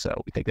with. And so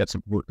we think that's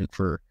important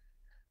for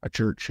a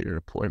church,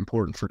 or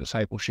important for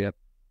discipleship.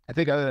 I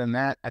think other than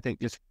that, I think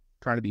just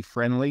trying to be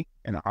friendly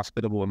in a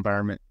hospitable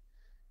environment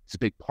is a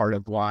big part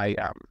of why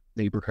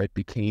neighborhood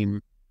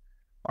became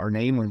our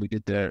name when we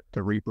did the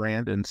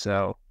rebrand. And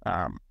so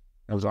that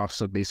was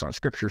also based on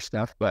scripture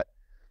stuff, but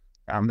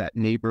that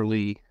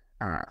neighborly,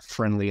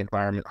 friendly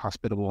environment,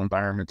 hospitable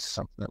environment is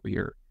something that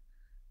we're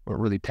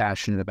really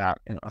passionate about,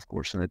 and of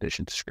course, in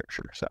addition to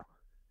scripture. So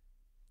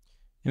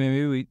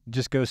maybe we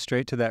just go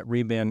straight to that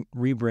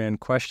rebrand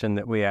question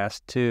that we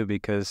asked too,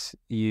 because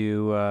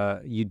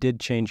you did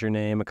change your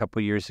name a couple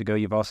of years ago.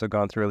 You've also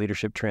gone through a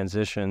leadership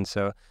transition.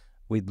 So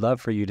we'd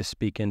love for you to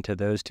speak into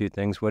those two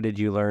things. What did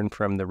you learn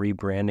from the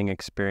rebranding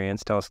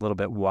experience? Tell us a little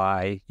bit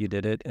why you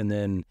did it. And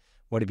then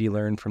what have you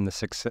learned from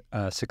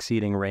the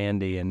succeeding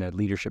Randy in the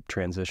leadership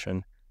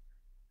transition?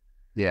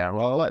 Yeah,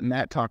 well, I'll let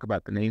Matt talk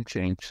about the name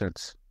change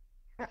since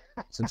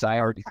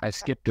I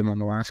skipped him on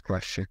the last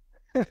question.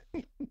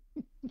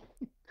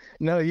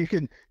 No, you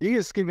can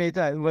skip me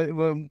anytime.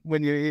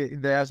 When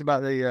they asked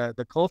about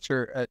the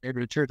culture at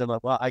neighborhood church, I'm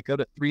like, well, I go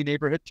to 3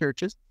 neighborhood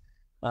churches,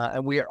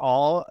 and we are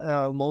all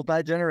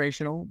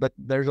multi-generational, but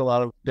there's a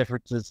lot of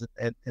differences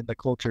in the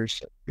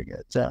cultures.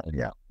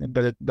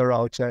 But they're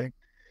all exciting.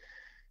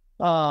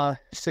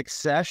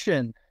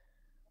 Succession.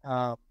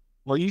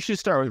 Well, you should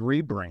start with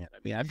rebrand. I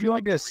mean, I feel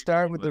like to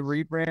start with the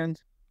rebrand.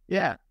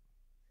 Yeah.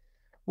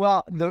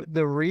 Well, the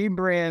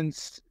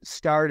rebrands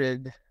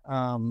started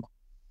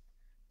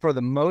for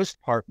the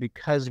most part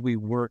because we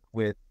work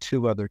with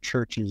 2 other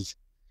churches.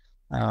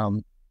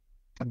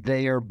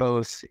 They are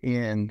both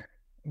in.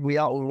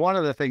 One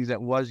of the things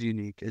that was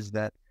unique is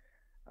that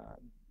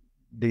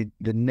the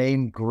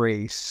name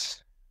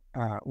Grace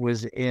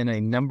was in a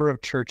number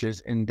of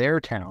churches in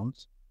their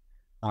towns,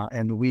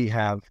 and we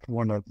have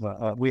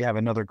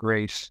another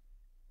Grace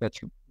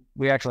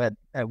we actually had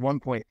at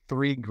one point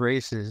 3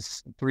 Grace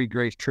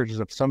churches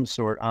of some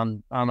sort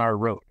on our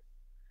road.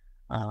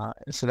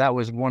 So that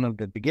was one of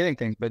the beginning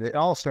things, but it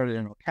all started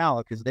in Ocala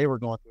because they were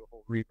going through a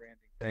whole rebranding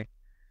thing,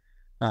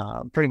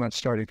 pretty much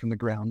starting from the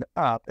ground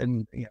up.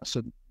 And,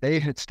 so they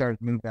had started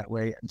to move that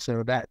way. And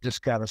so that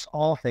just got us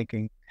all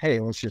thinking,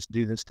 hey, let's just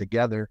do this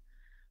together.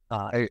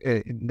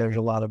 There's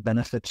a lot of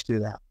benefits to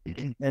that.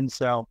 And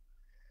so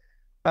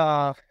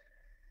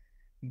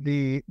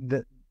the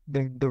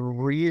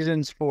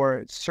reasons for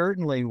it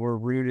certainly were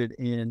rooted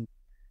in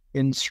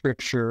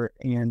scripture,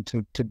 and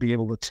to be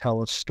able to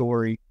tell a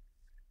story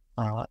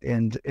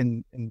and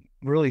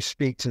really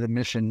speak to the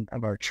mission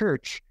of our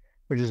church,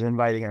 which is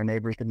inviting our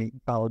neighbors to meet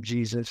and follow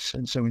Jesus.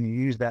 And so when you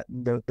use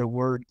the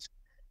words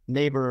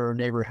neighbor or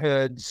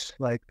neighborhoods,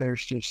 like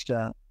there's just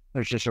a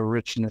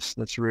richness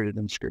that's rooted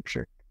in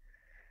scripture.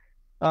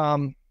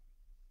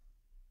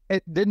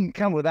 It didn't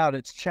come without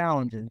its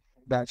challenges,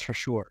 that's for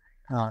sure.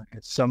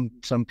 Some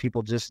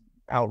people just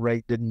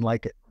outright didn't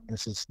like it.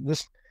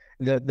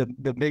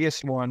 The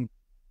biggest one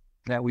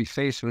that we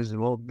faced was,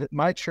 well,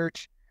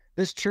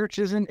 this church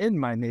isn't in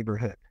my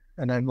neighborhood.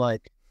 And I'm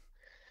like,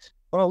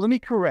 well, let me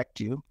correct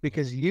you,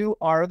 because you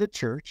are the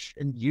church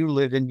and you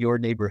live in your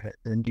neighborhood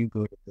and you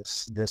go to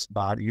this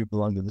body, you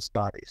belong to this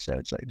body. So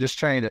it's like just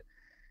trying to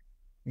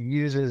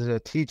use it as a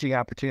teaching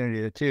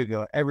opportunity to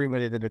go,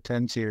 everybody that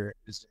attends here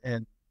is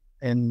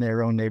in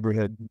their own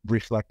neighborhood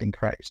reflecting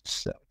Christ.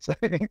 So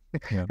it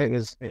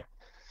was,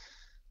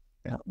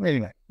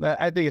 anyway,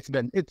 I think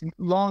it's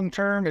long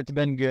term. It's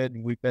been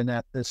good. We've been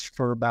at this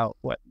for about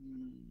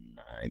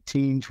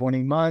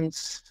 19-20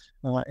 months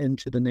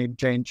into the name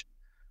change.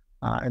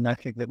 And I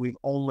think that we've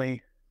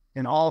only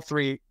in all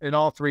three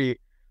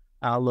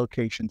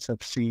locations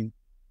have seen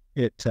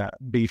it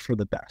be for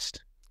the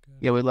best.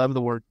 Yeah, we love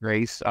the word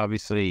grace.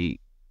 Obviously,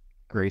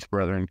 Grace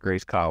Brethren,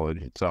 Grace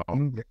College. It's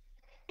all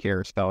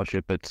Charis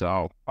Fellowship. It's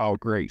all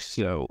grace.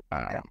 So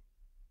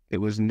it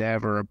was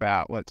never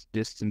about let's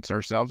distance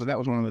ourselves. And that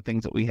was one of the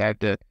things that we had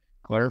to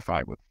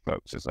clarify with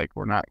folks. It's like,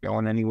 we're not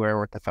going anywhere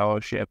with the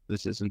fellowship.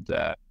 This isn't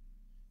to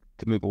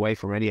move away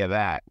from any of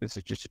that. This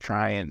is just to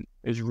try and,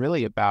 it's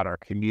really about our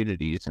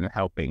communities and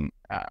helping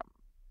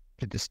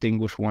to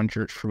distinguish one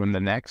church from the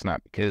next,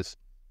 not because,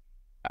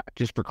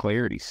 just for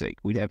clarity's sake.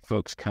 We'd have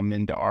folks come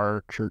into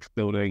our church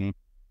building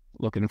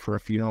looking for a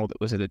funeral that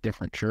was at a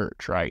different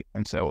church, right?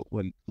 And so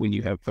when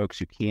you have folks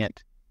who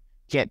can't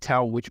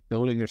tell which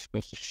building they're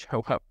supposed to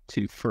show up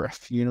to for a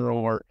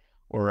funeral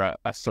or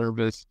a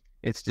service,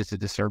 it's just a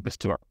disservice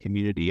to our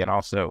community. And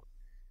also,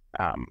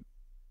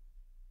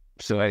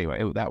 so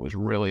anyway, that was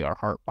really our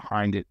heart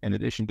behind it, in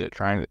addition to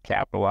trying to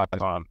capitalize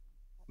on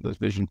those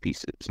vision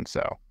pieces. And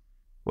so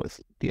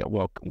with,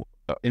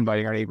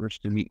 inviting our neighbors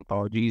to meet and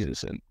follow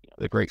Jesus, and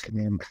the great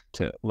commandment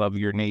to love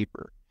your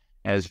neighbor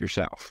as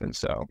yourself. And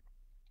so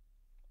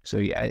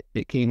yeah,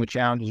 it came with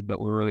challenges, but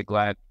we're really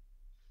glad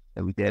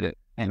that we did it.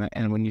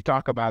 And when you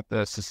talk about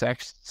the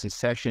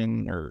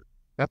secession, or is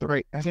that the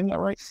right? I think that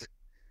right?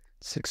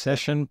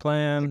 Succession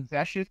plan.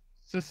 Succession,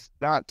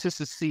 not to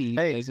secede.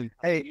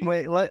 Hey,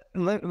 wait. Let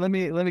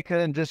me cut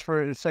in just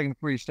for a second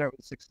before you start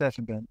with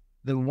succession, Ben.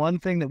 The one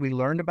thing that we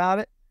learned about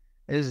it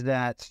is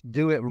that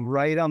do it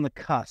right on the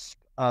cusp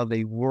of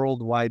a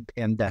worldwide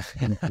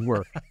pandemic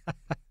work.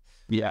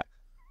 Yeah.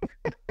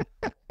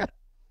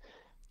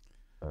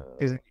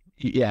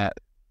 Yeah.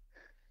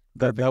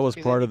 That was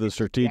part of the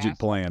strategic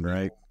plan,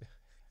 right?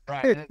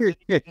 Right.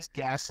 Just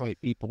gaslight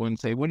people and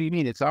say, what do you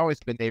mean? It's always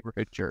been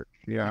neighborhood church,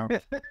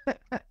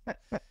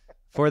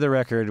 For the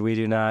record, we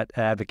do not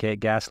advocate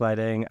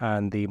gaslighting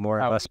on the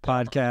More or Less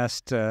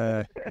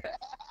podcast.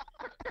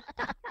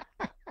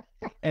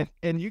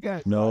 And you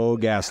guys... No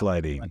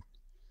gaslighting.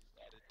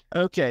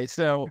 Okay,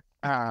 so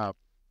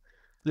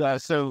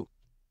so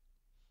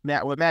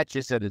Matt, what Matt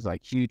just said is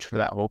like huge for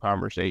that whole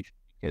conversation,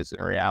 because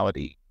in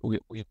reality,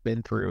 we've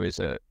been through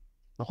the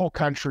whole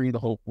country, the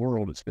whole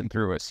world has been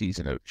through a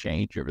season of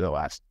change over the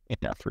last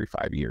 3-5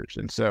 years.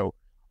 And so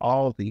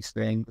all of these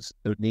things,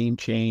 the name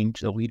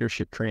change, the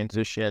leadership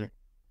transition,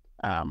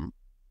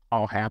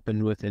 all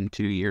happened within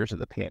 2 years of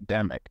the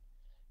pandemic.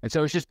 And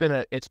so it's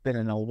been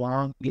an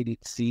elongated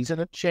season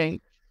of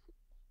change,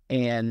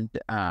 and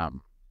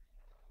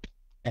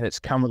it's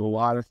come with a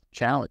lot of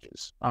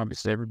challenges.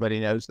 Obviously, everybody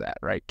knows that,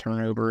 right?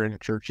 Turnover in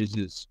churches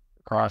is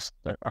across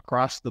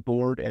the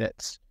board, and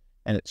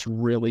it's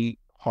really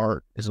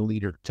hard as a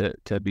leader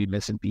to be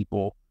missing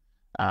people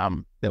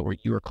that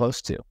you were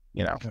close to,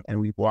 and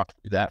we've walked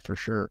through that for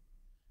sure.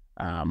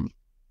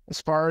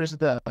 As far as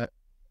the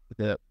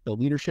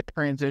leadership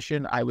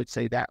transition, I would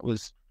say that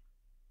was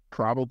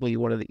probably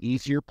one of the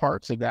easier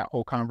parts of that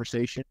whole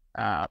conversation,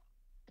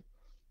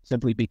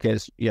 simply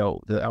because,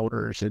 the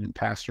elders and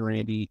Pastor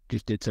Randy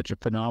just did such a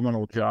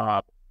phenomenal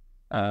job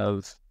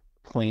of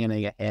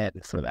planning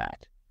ahead for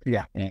that.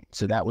 Yeah. And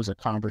so that was a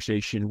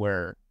conversation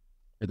where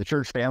the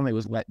church family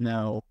was let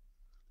know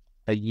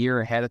a year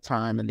ahead of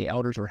time, and the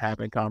elders were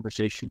having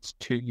conversations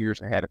 2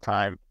 years ahead of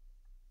time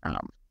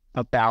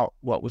about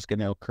what was going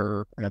to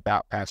occur, and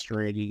about Pastor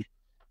Randy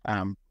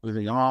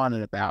moving on,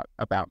 and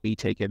about me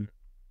taking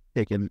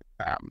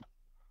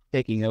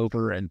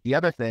over. And the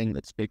other thing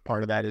that's a big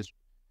part of that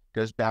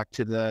goes back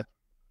to the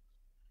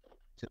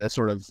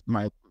sort of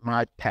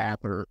my path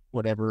or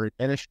whatever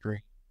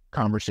ministry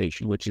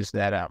conversation, which is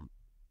that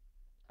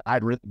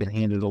I'd really been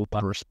handed a lot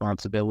of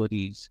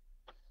responsibilities,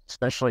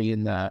 especially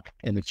in the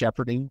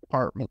shepherding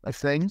department of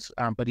things,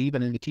 but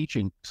even in the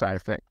teaching side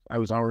of things. I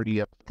was already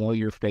a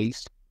familiar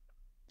face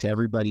to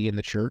everybody in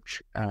the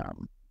church.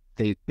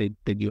 They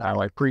knew how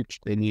I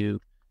preached. They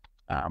knew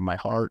my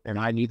heart, and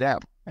I knew them.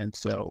 And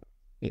so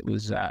it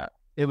was a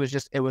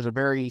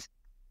very,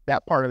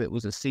 that part of it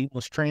was a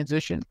seamless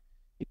transition.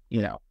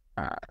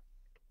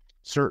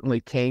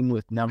 Certainly came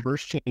with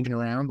numbers changing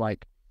around,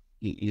 like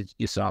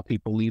you saw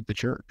people leave the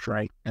church,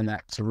 right? And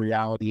that's the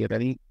reality of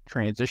any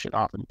transition,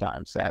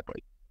 oftentimes,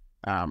 sadly.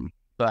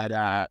 But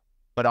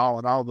all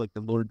in all, like, the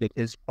Lord did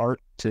His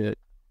part to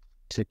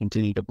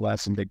continue to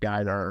bless and to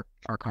guide our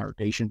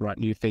congregation, brought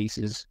new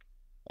faces,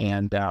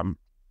 and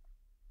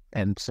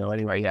so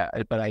anyway, yeah.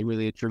 But I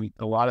really attribute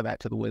a lot of that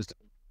to the wisdom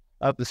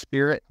of the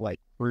Spirit, like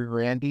through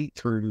Randy,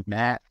 through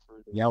Matt,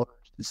 through the elders,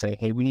 to say,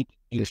 hey, we need to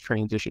do this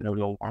transition over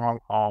the long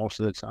haul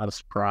so that it's not a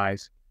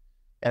surprise.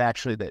 And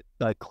actually,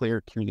 that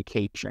clear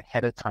communication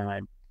ahead of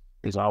time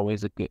is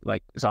always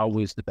is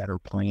always the better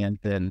plan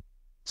than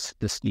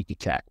the sneak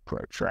attack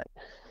approach, right?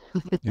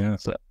 Yeah.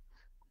 So.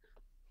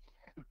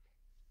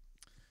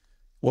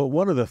 Well,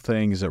 one of the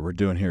things that we're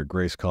doing here at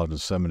Grace College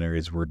and Seminary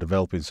is we're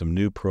developing some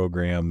new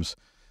programs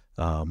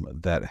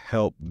that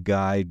help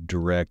guide,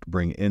 direct,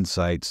 bring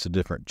insights to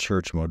different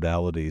church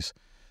modalities.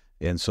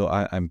 And so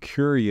I'm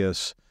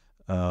curious,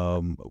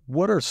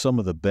 What are some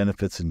of the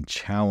benefits and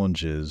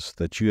challenges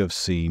that you have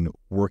seen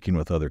working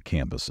with other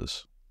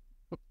campuses?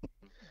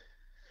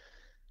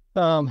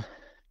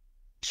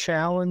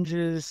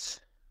 Challenges.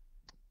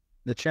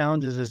 The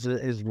challenges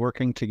is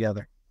working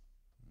together,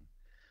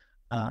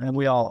 and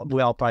we all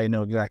probably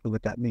know exactly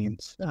what that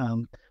means.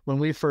 When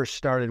we first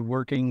started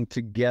working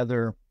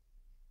together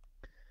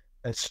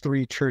as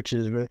three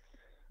churches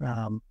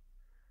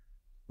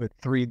with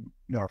three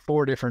or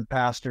four different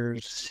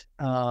pastors,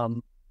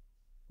 one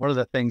of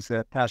the things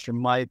that Pastor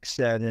Mike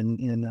said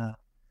in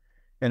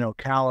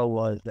Ocala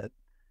was that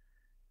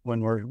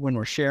when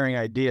we're sharing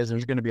ideas,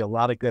 there's going to be a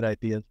lot of good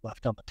ideas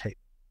left on the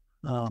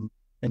table,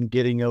 and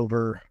getting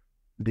over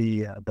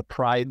the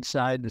pride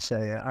side to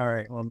say, all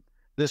right, well,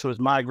 this was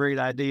my great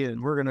idea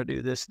and we're going to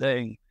do this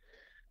thing,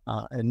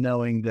 and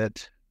knowing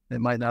that it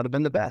might not have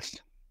been the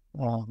best.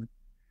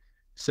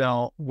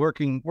 So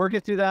working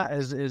through that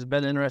has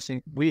been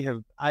interesting.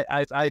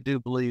 I do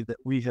believe that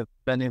we have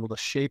been able to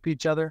shape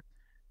each other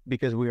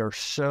because we are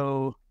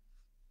so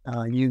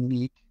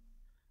unique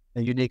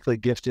and uniquely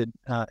gifted,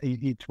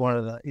 each one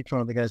of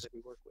the guys that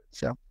we work with.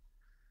 So,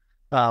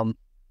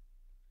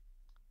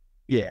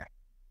 yeah.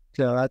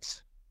 So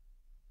that's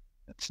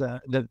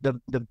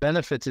the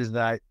benefits is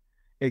that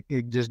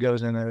it just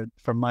goes in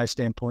from my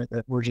standpoint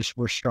that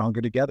we're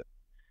stronger together,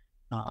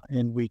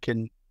 and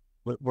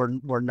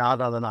we're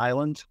not on an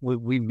island.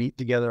 We meet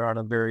together on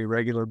a very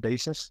regular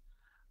basis,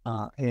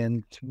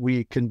 and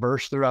we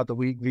converse throughout the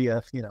week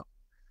via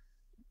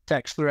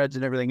text threads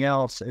and everything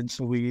else, and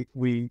so we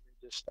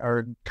just are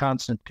in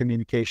constant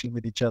communication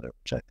with each other,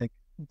 which I think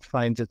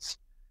finds its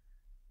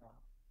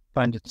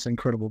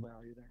incredible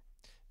value there.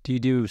 Do you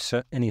do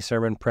any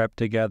sermon prep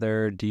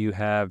together? Do you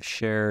have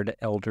shared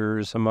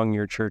elders among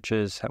your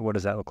churches? What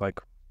does that look like?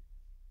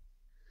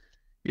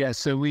 Yeah,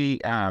 so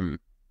we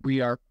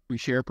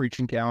share a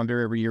preaching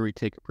calendar. Every year we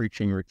take a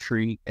preaching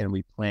retreat and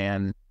we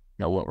plan,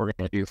 what we're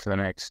going to do for the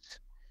next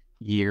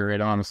year.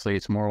 And honestly,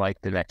 it's more like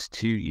the next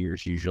 2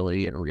 years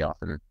usually. And we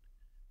often,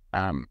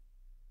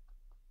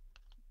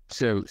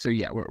 so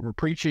yeah, we're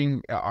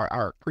preaching.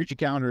 Our preaching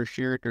calendar is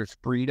shared. There's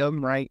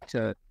freedom, right,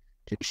 to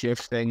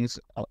shift things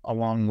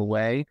along the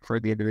way for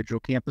the individual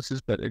campuses,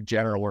 but in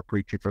general, we're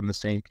preaching from the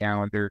same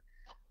calendar.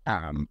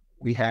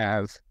 We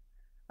have,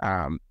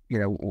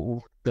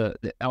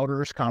 the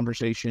elders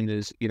conversation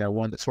is,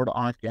 one that's sort of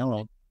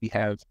ongoing. We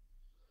have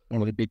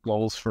one of the big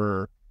goals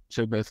for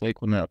both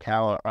Lakeland and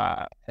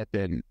Ocala have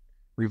been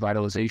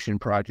revitalization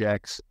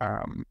projects.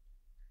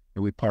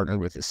 We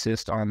partnered with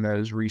Assist on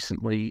those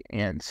recently,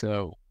 and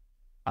so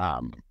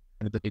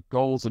the big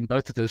goals in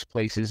both of those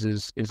places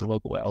is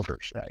local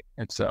elders, right?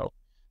 And so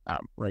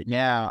right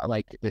now,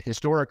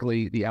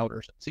 historically, the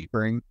elders at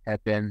Sebring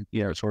have been,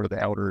 sort of the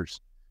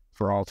elders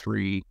for all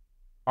three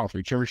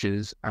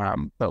churches.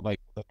 But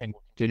the thing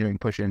we're continuing to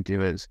push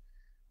into is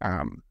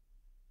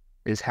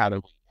how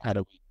do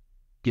we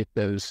get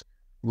those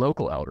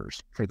local elders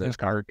for those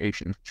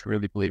congregations, which I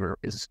really believe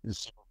is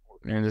super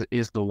important and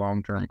is the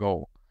long-term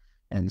goal.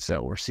 And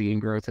so we're seeing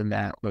growth in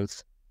that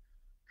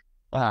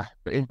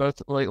in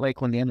both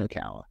Lakeland and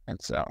Ocala.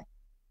 And so,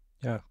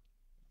 yeah.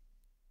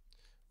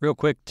 Real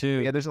quick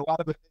too. Yeah, there's a lot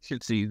of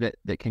efficiency that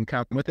can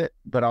come with it,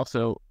 but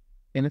also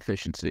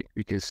inefficiency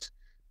because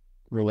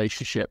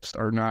relationships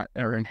are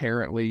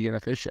inherently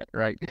inefficient,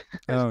 right?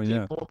 Oh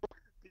yeah.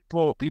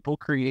 People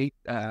create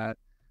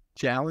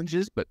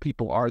challenges, but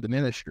people are the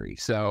ministry.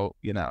 So,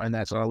 and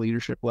that's on a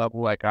leadership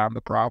level, I'm the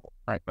problem,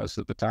 right? Most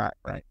of the time,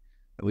 right?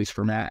 At least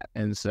for Matt.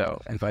 And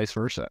so, and vice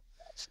versa.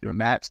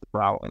 Matt's the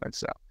problem. And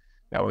so,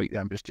 no,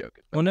 I'm just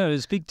joking. Well, no,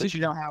 speak to... But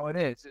you know how it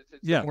is.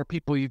 The more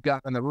people you've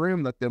got in the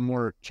room, the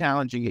more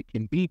challenging it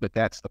can be, but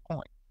that's the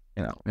point,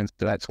 And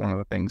so that's one of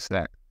the things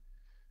that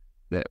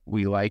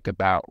we like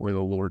about where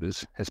the Lord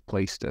has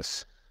placed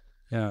us.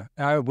 Yeah.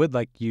 I would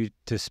like you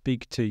to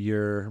speak to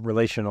your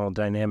relational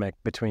dynamic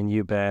between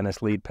you, Ben,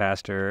 as lead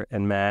pastor,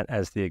 and Matt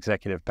as the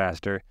executive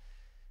pastor.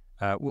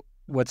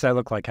 What's that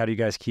look like? How do you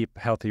guys keep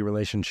a healthy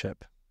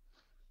relationship?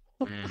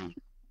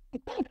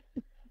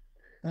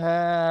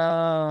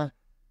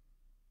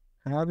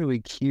 How do we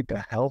keep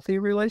a healthy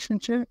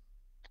relationship?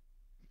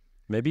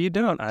 Maybe you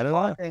don't. I don't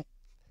know.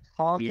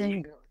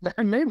 Talking.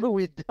 Maybe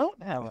we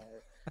don't have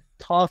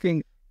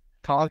talking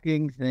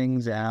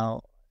things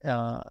out.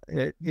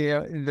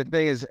 The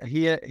thing is,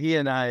 he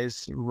and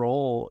I's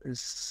role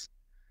is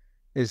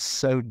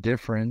so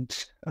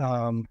different,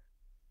 and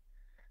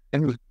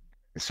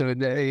so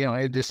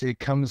it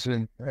comes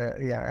with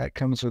it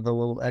comes with a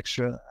little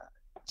extra.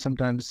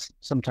 Sometimes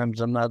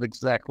I'm not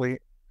exactly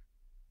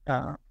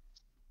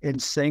in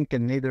sync,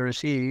 and neither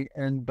is he.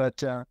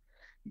 But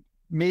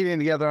meeting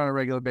together on a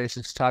regular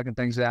basis, talking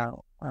things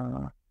out,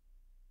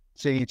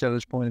 seeing each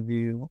other's point of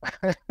view.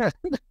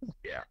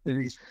 Yeah.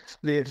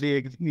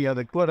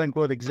 The quote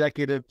unquote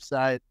executive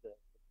side, the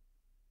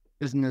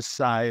business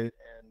side,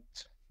 and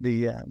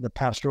the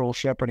pastoral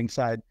shepherding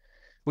side.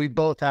 We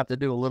both have to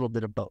do a little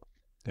bit of both.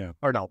 Yeah.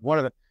 Or no,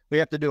 we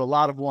have to do a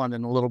lot of one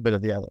and a little bit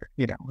of the other.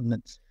 And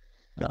that's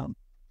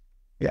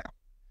yeah.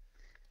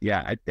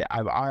 yeah,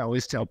 I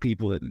always tell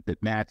people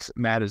that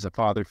Matt is a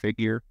father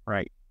figure,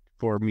 right,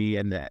 for me,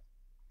 and that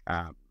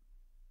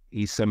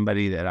he's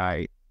somebody that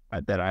I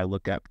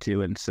look up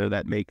to, and so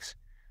that makes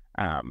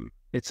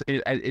it's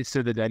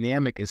so the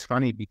dynamic is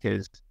funny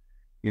because,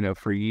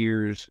 for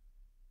years,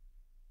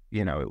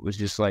 it was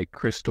just like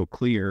crystal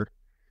clear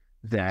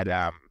that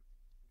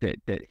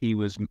that he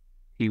was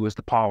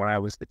the Paul and I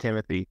was the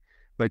Timothy.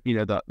 But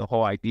the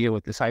whole idea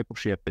with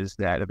discipleship is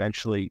that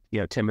eventually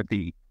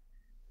Timothy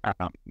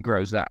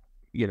grows up,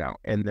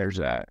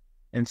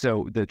 and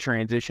so the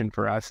transition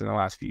for us in the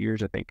last few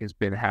years, I think, has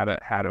been how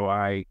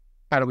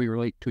do we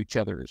relate to each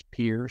other as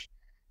peers?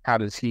 How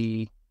does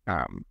he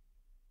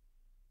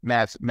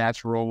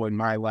Matt's role in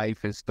my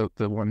life is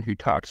the one who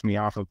talks me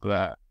off of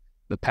the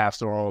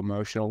pastoral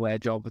emotional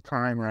ledge all the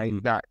time, right?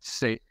 Not to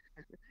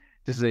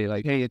say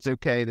like, hey, it's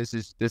okay, this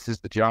is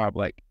the job,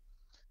 like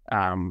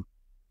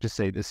to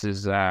say this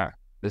is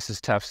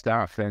tough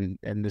stuff, and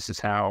this is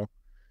how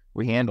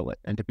we handle it,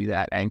 and to be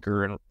that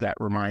anchor and that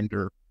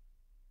reminder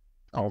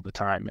all the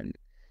time. And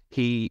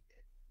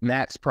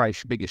Matt's probably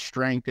biggest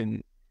strength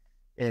in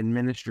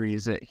ministry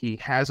is that he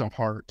has a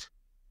heart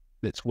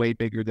that's way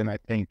bigger than I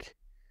think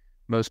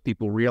most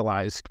people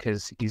realize,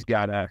 because he's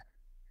got a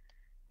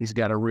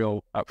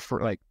real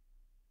like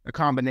a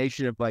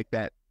combination of like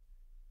that.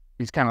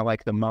 He's kind of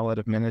like the mullet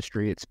of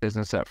ministry. It's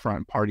business up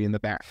front, party in the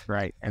back,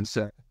 right? And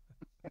so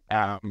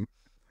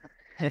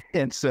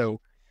and so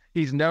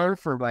he's known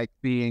for like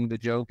being the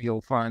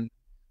jovial, fun,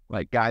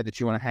 like guy that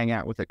you want to hang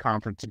out with at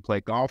conference and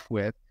play golf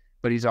with.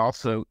 But he's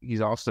also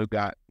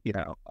got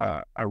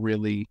a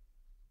really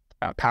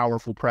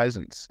powerful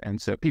presence,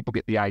 and so people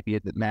get the idea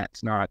that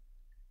Matt's not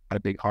a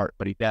big heart,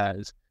 but he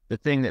does. The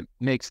thing that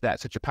makes that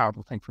such a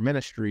powerful thing for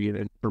ministry,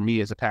 and for me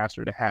as a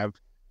pastor to have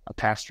a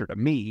pastor to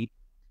me,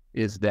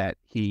 is that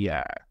he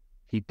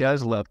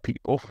does love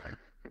people,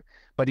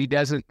 but he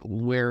doesn't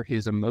wear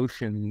his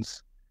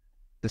emotions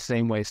the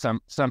same way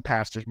some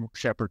pastors, more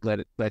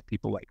shepherd-led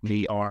people like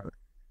me, are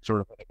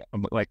sort of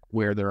like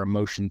wear their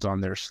emotions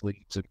on their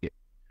sleeves and get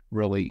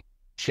really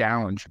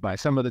challenged by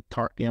some of the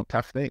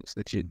tough things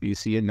that you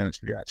see in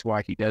ministry. That's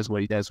why he does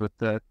what he does with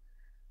the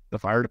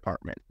fire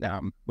department,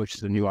 which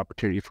is a new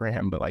opportunity for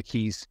him. But like,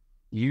 he's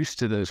used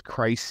to those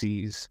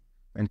crises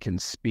and can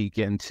speak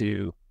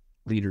into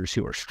leaders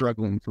who are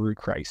struggling through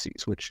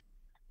crises, which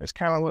is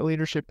kind of what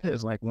leadership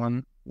is, like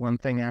one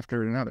thing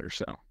after another.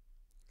 So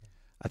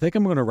I think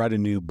I'm going to write a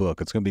new book.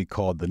 It's going to be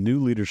called The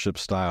New Leadership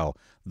Style,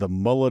 The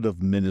Mullet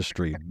of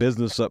Ministry,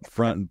 Business Up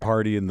Front and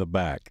Party in the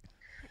Back.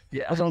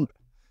 Yeah, I don't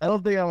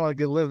think I'm going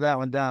to live that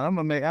one down. I'm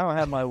going to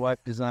have my wife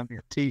design me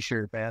a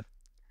T-shirt, man.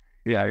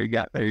 Yeah,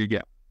 there you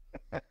go.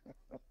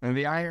 And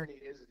the irony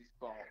is that he's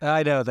bald.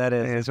 I know,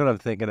 that's what I'm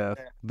thinking of.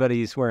 But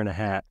he's wearing a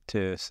hat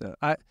too. So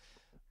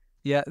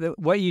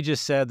what you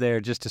just said there,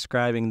 just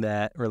describing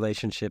that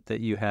relationship that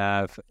you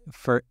have,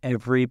 for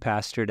every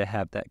pastor to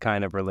have that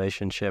kind of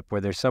relationship where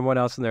there's someone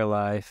else in their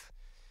life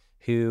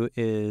who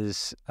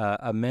is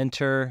a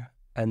mentor,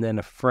 and then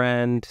a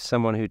friend,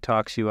 someone who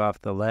talks you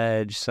off the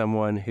ledge,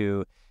 someone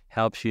who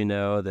helps you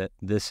know that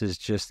this is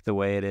just the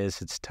way it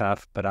is. It's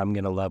tough, but I'm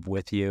going to love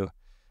with you.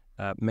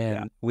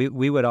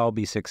 We would all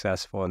be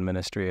successful in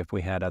ministry if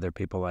we had other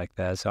people like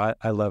that. So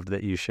I loved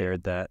that you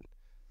shared that.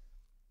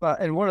 Well,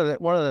 and one of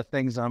the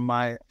things from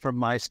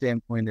my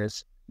standpoint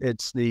is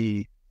it's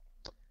the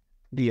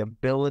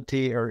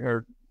ability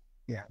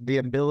the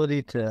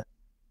ability to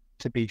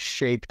be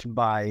shaped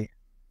by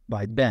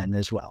Ben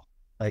as well.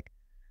 Like,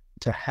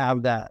 to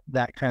have that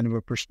kind of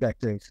a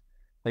perspective.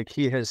 Like,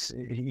 he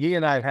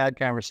and I have had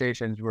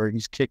conversations where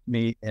he's kicked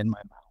me in my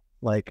mouth.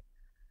 Like,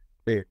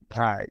 all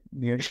right,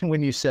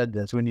 when you said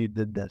this, when you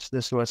did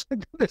this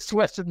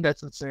wasn't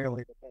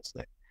necessarily the best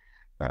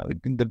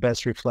thing, the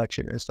best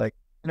reflection. It's like,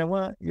 you know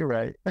what, you're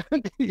right.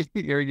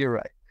 you're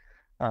right.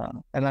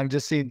 And I'm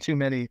just seeing too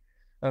many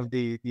of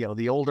the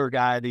older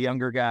guy, the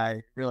younger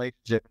guy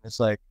relationship. It's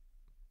like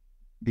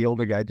the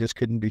older guy just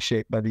couldn't be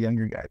shaped by the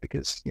younger guy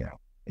because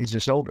he's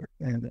just older,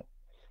 and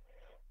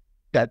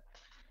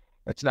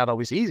that's not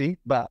always easy,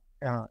 but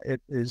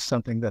it is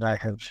something that I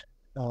have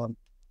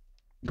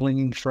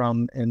gleaned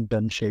from and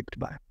been shaped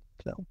by.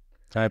 So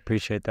I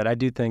appreciate that. I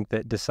do think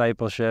that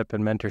discipleship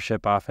and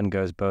mentorship often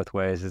goes both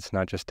ways. It's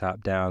not just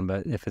top down,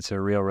 but if it's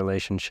a real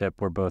relationship,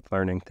 we're both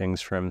learning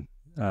things from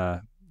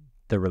the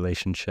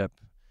relationship.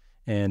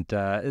 And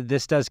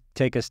this does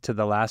take us to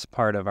the last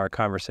part of our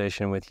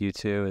conversation with you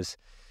two, is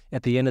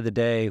at the end of the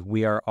day,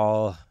 we are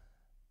all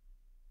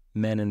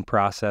men in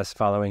process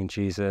following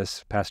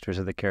Jesus, pastors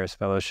of the Charis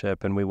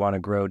Fellowship, and we want to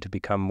grow to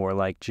become more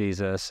like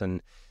Jesus.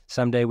 And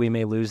someday we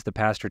may lose the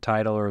pastor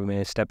title, or we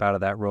may step out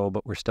of that role,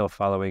 but we're still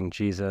following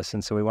Jesus.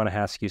 And so we want to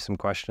ask you some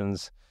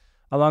questions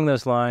along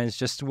those lines.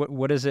 Just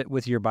what is it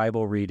with your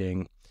Bible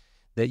reading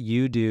that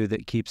you do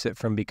that keeps it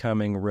from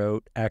becoming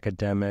rote,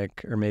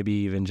 academic, or maybe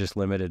even just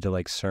limited to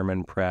like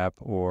sermon prep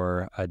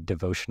or a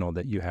devotional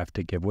that you have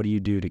to give? What do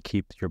you do to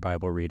keep your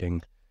Bible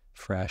reading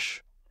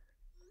fresh?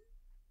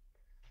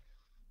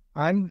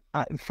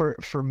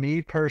 For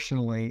me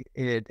personally,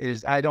 it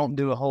is, I don't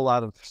do a whole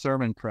lot of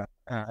sermon prep.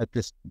 at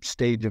this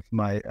stage of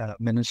my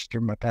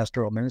my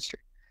pastoral ministry.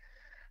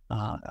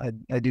 I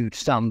do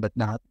some, but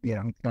not,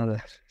 it's not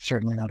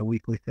certainly not a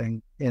weekly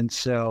thing. And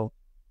so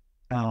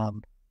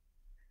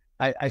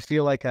I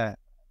feel like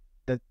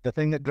the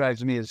thing that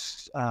drives me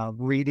is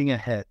reading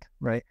ahead,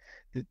 right?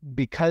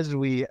 Because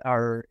we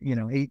are,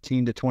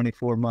 18 to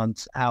 24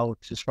 months out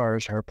as far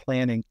as our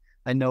planning.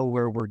 I know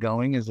where we're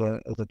going as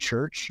a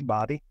church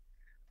body,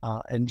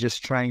 and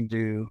just trying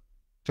to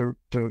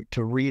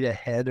read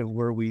ahead of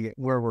where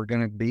we're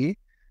going to be,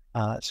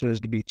 so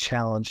as to be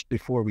challenged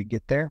before we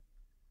get there.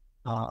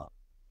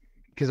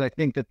 Because I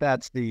think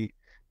that's the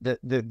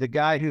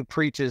guy who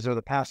preaches, or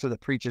the pastor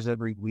that preaches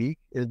every week,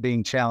 is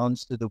being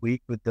challenged through the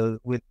week with the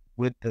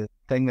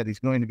thing that he's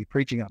going to be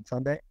preaching on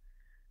Sunday,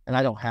 and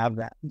I don't have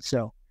that. And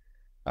so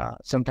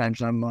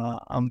sometimes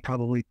I'm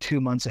probably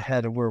 2 months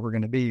ahead of where we're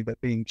going to be, but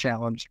being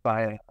challenged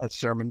by a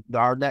sermon,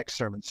 our next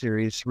sermon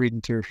series, reading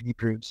through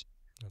Hebrews,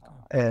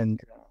 and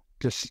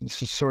just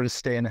sort of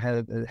staying ahead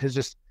of it. It's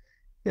just,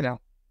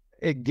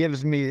 it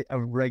gives me a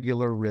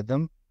regular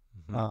rhythm.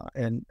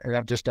 And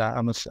I'm just,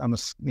 I'm a,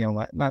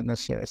 not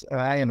necessarily,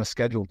 I am a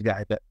scheduled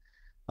guy, but,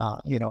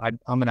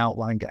 I'm an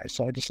outline guy.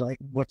 So I just like,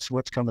 what's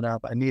coming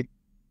up. I need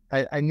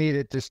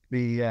it just to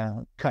be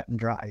cut and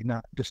dry,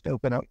 not just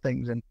open up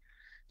things and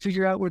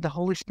figure out where the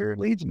Holy Spirit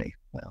leads me.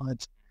 Well,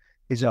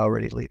 he's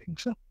already leading.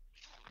 So.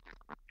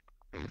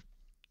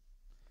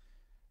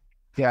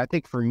 Yeah, I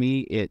think for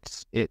me,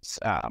 it's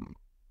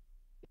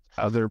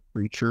other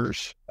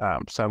preachers,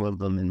 some of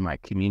them in my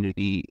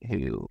community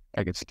who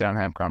I could sit down and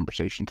have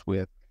conversations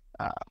with,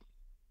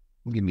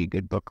 give me a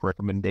good book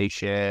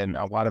recommendation.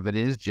 A lot of it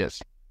is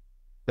just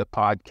the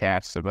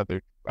podcasts of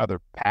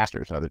other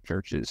pastors, other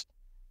churches,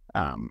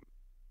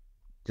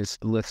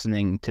 just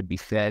listening to be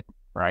fed,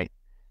 right?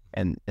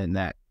 And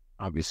that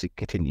obviously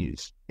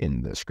continues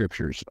in the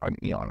scriptures on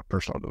a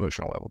personal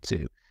devotional level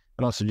too,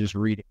 but also just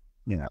reading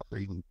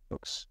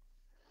books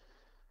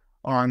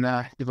on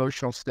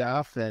devotional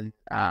stuff, and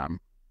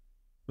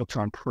books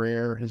on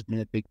prayer has been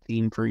a big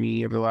theme for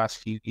me over the last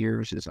few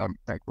years.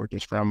 Like we're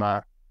just from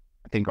I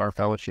think our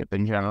fellowship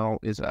in general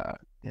is a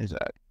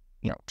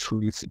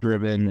truth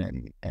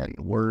driven and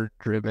word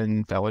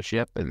driven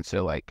fellowship, and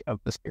so like of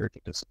the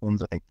spiritual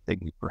disciplines, I think the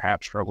thing we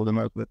perhaps struggle the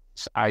most with,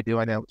 I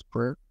know it's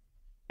prayer,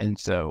 and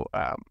so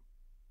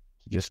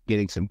just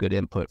getting some good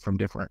input from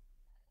different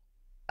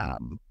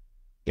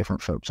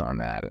folks on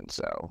that, and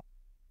so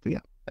yeah,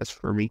 that's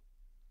for me.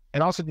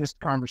 And also just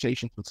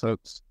conversations with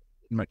folks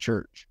in my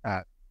church.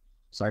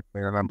 So I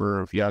play a number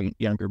of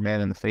younger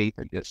men in the faith,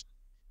 and just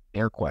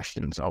their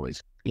questions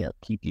always,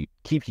 keep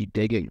you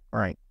digging,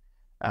 right?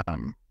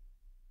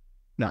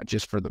 Not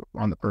just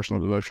on the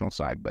personal devotional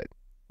side, but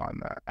on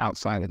the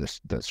outside of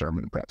the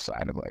sermon prep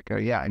side of like, oh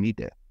yeah, I need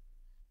to,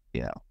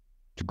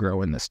 to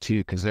grow in this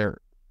too, because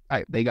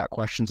they got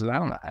questions that I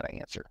don't know how to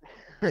answer.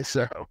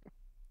 So.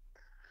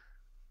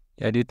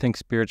 Yeah, I do think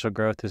spiritual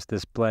growth is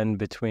this blend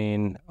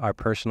between our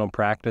personal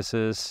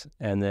practices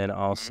and then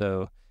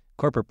also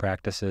corporate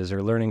practices,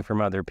 or learning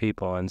from other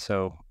people. And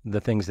so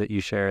the things that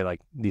you share, like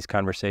these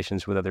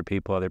conversations with other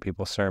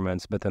people's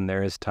sermons, but then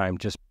there is time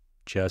just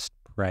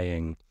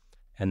praying,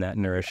 and that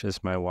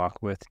nourishes my walk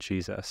with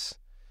Jesus.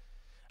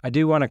 I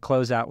do want to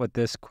close out with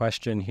this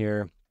question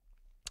here.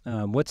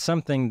 What's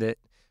something that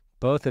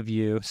both of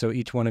you, so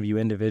each one of you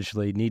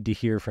individually, need to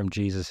hear from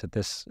Jesus at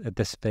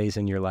this phase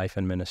in your life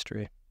and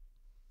ministry?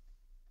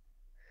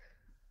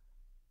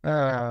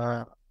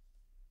 The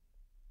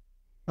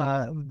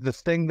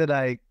thing that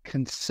I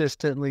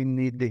consistently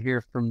need to hear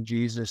from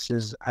Jesus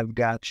is, "I've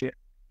got you."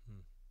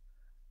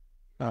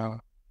 And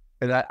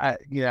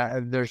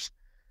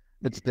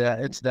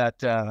it's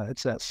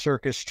that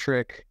circus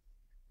trick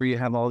where you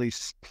have all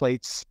these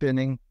plates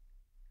spinning,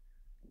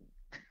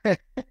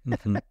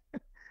 Mm-hmm.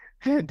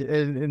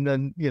 and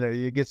then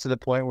you get to the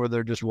point where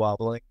they're just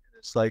wobbling.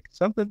 It's like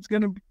something's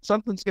gonna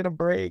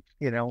break,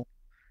 and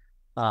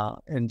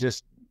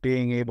just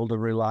being able to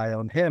rely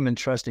on him and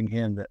trusting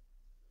him that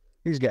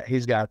he's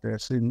got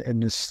this,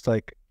 and just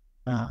like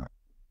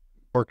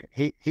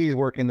he's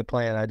working the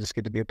plan. I just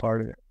get to be a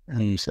part of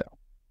it. So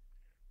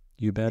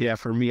You bet. Yeah,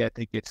 for me, I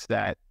think it's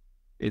that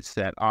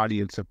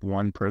audience of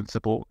one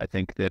principle. I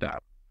think that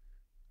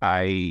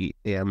I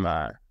am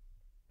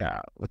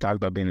we talk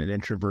about being an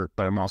introvert,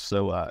 but I'm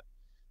also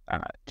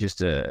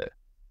just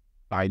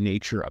by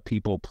nature a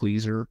people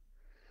pleaser.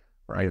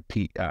 Right,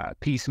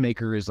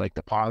 peacemaker is like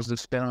the positive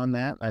spin on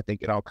that. I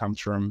think it all comes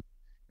from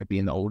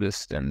being the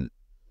oldest and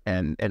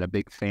a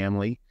big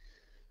family,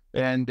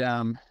 and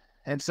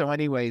so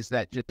anyways,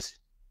 that just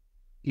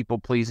people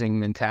pleasing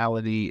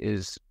mentality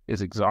is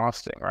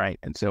exhausting, right?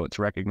 And so it's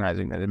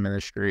recognizing that in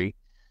ministry,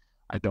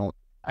 I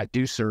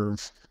do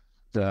serve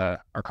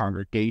our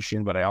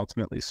congregation, but I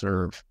ultimately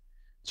serve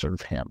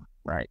him,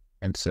 right?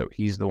 And so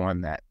he's the one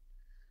that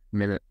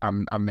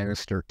I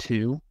minister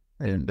to.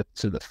 And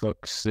to the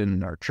folks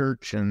in our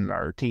church and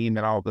our team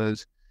and all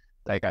those,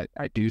 like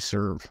I do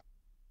serve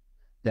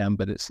them,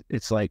 but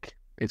it's like,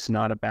 it's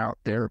not about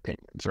their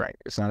opinions, right?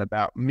 It's not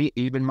about me,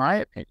 even my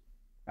opinion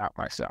about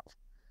myself.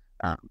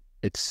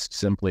 it's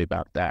simply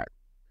about that.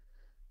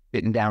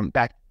 Getting down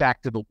back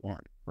to the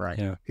one, right?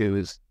 Yeah. Who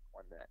is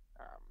one that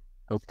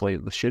hopefully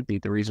should be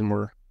the reason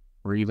we're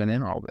even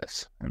in all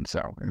this, and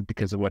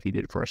because of what he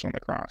did for us on the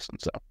cross,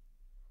 and so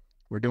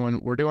we're doing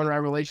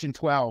Revelation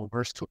 5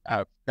 verse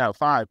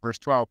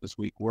 12 this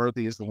week.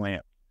 Worthy is the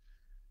Lamb,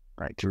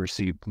 right, to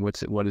receive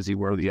what is he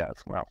worthy of?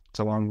 Well, it's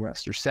a long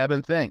list. There's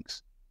 7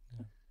 things.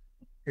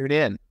 Here it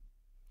in.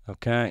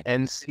 Okay.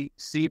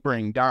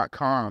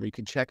 Sebring.com. You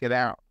can check it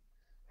out.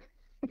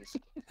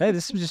 Hey,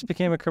 this just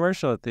became a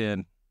commercial at the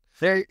end.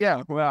 There,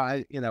 yeah.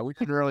 Well, we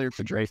couldn't earlier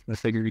for Drake, and I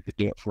figured we could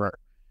do it for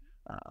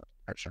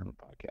our sermon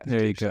podcast.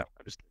 There you go.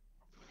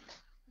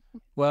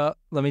 Well,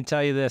 let me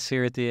tell you this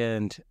here at the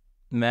end,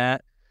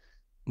 Matt.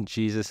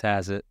 Jesus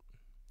has it.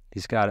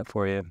 He's got it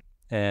for you,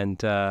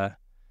 and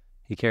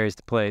he carries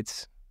the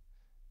plates.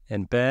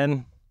 And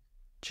Ben,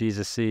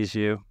 Jesus sees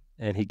you,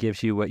 and he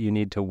gives you what you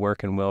need to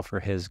work and will for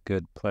his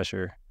good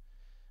pleasure.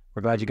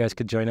 We're glad you guys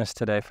could join us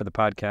today for the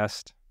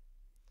podcast.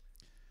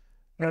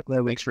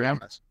 Thanks for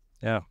having us.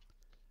 Yeah.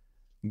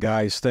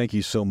 Guys, thank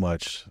you so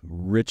much.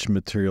 Rich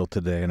material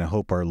today, and I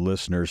hope our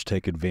listeners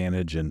take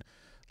advantage and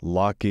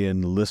lock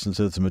in, listen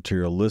to this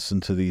material,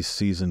 listen to these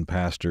seasoned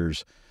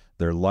pastors,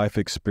 their life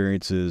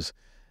experiences,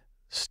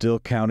 still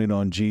counting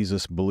on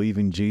Jesus,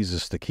 believing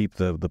Jesus to keep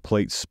the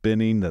plate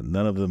spinning, that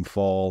none of them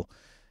fall.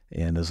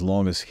 And as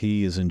long as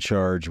he is in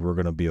charge, we're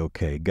going to be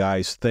okay.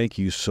 Guys, thank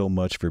you so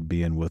much for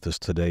being with us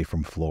today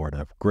from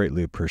Florida.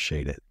 Greatly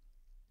appreciate it.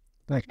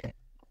 Thank you.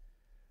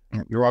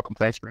 You're welcome.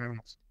 Thanks for having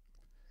us.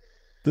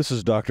 This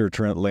is Dr.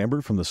 Trent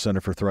Lambert from the Center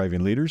for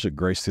Thriving Leaders at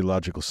Grace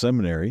Theological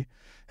Seminary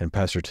and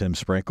Pastor Tim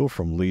Sprankle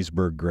from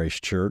Leesburg Grace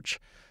Church.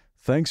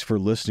 Thanks for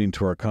listening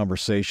to our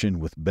conversation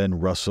with Ben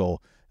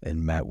Russell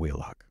and Matt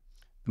Wheelock.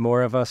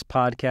 More of Us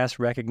podcast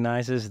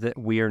recognizes that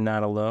we are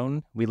not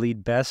alone. We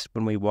lead best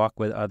when we walk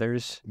with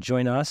others.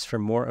 Join us for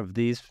more of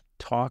these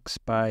talks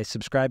by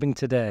subscribing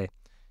today,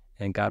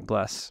 and God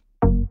bless.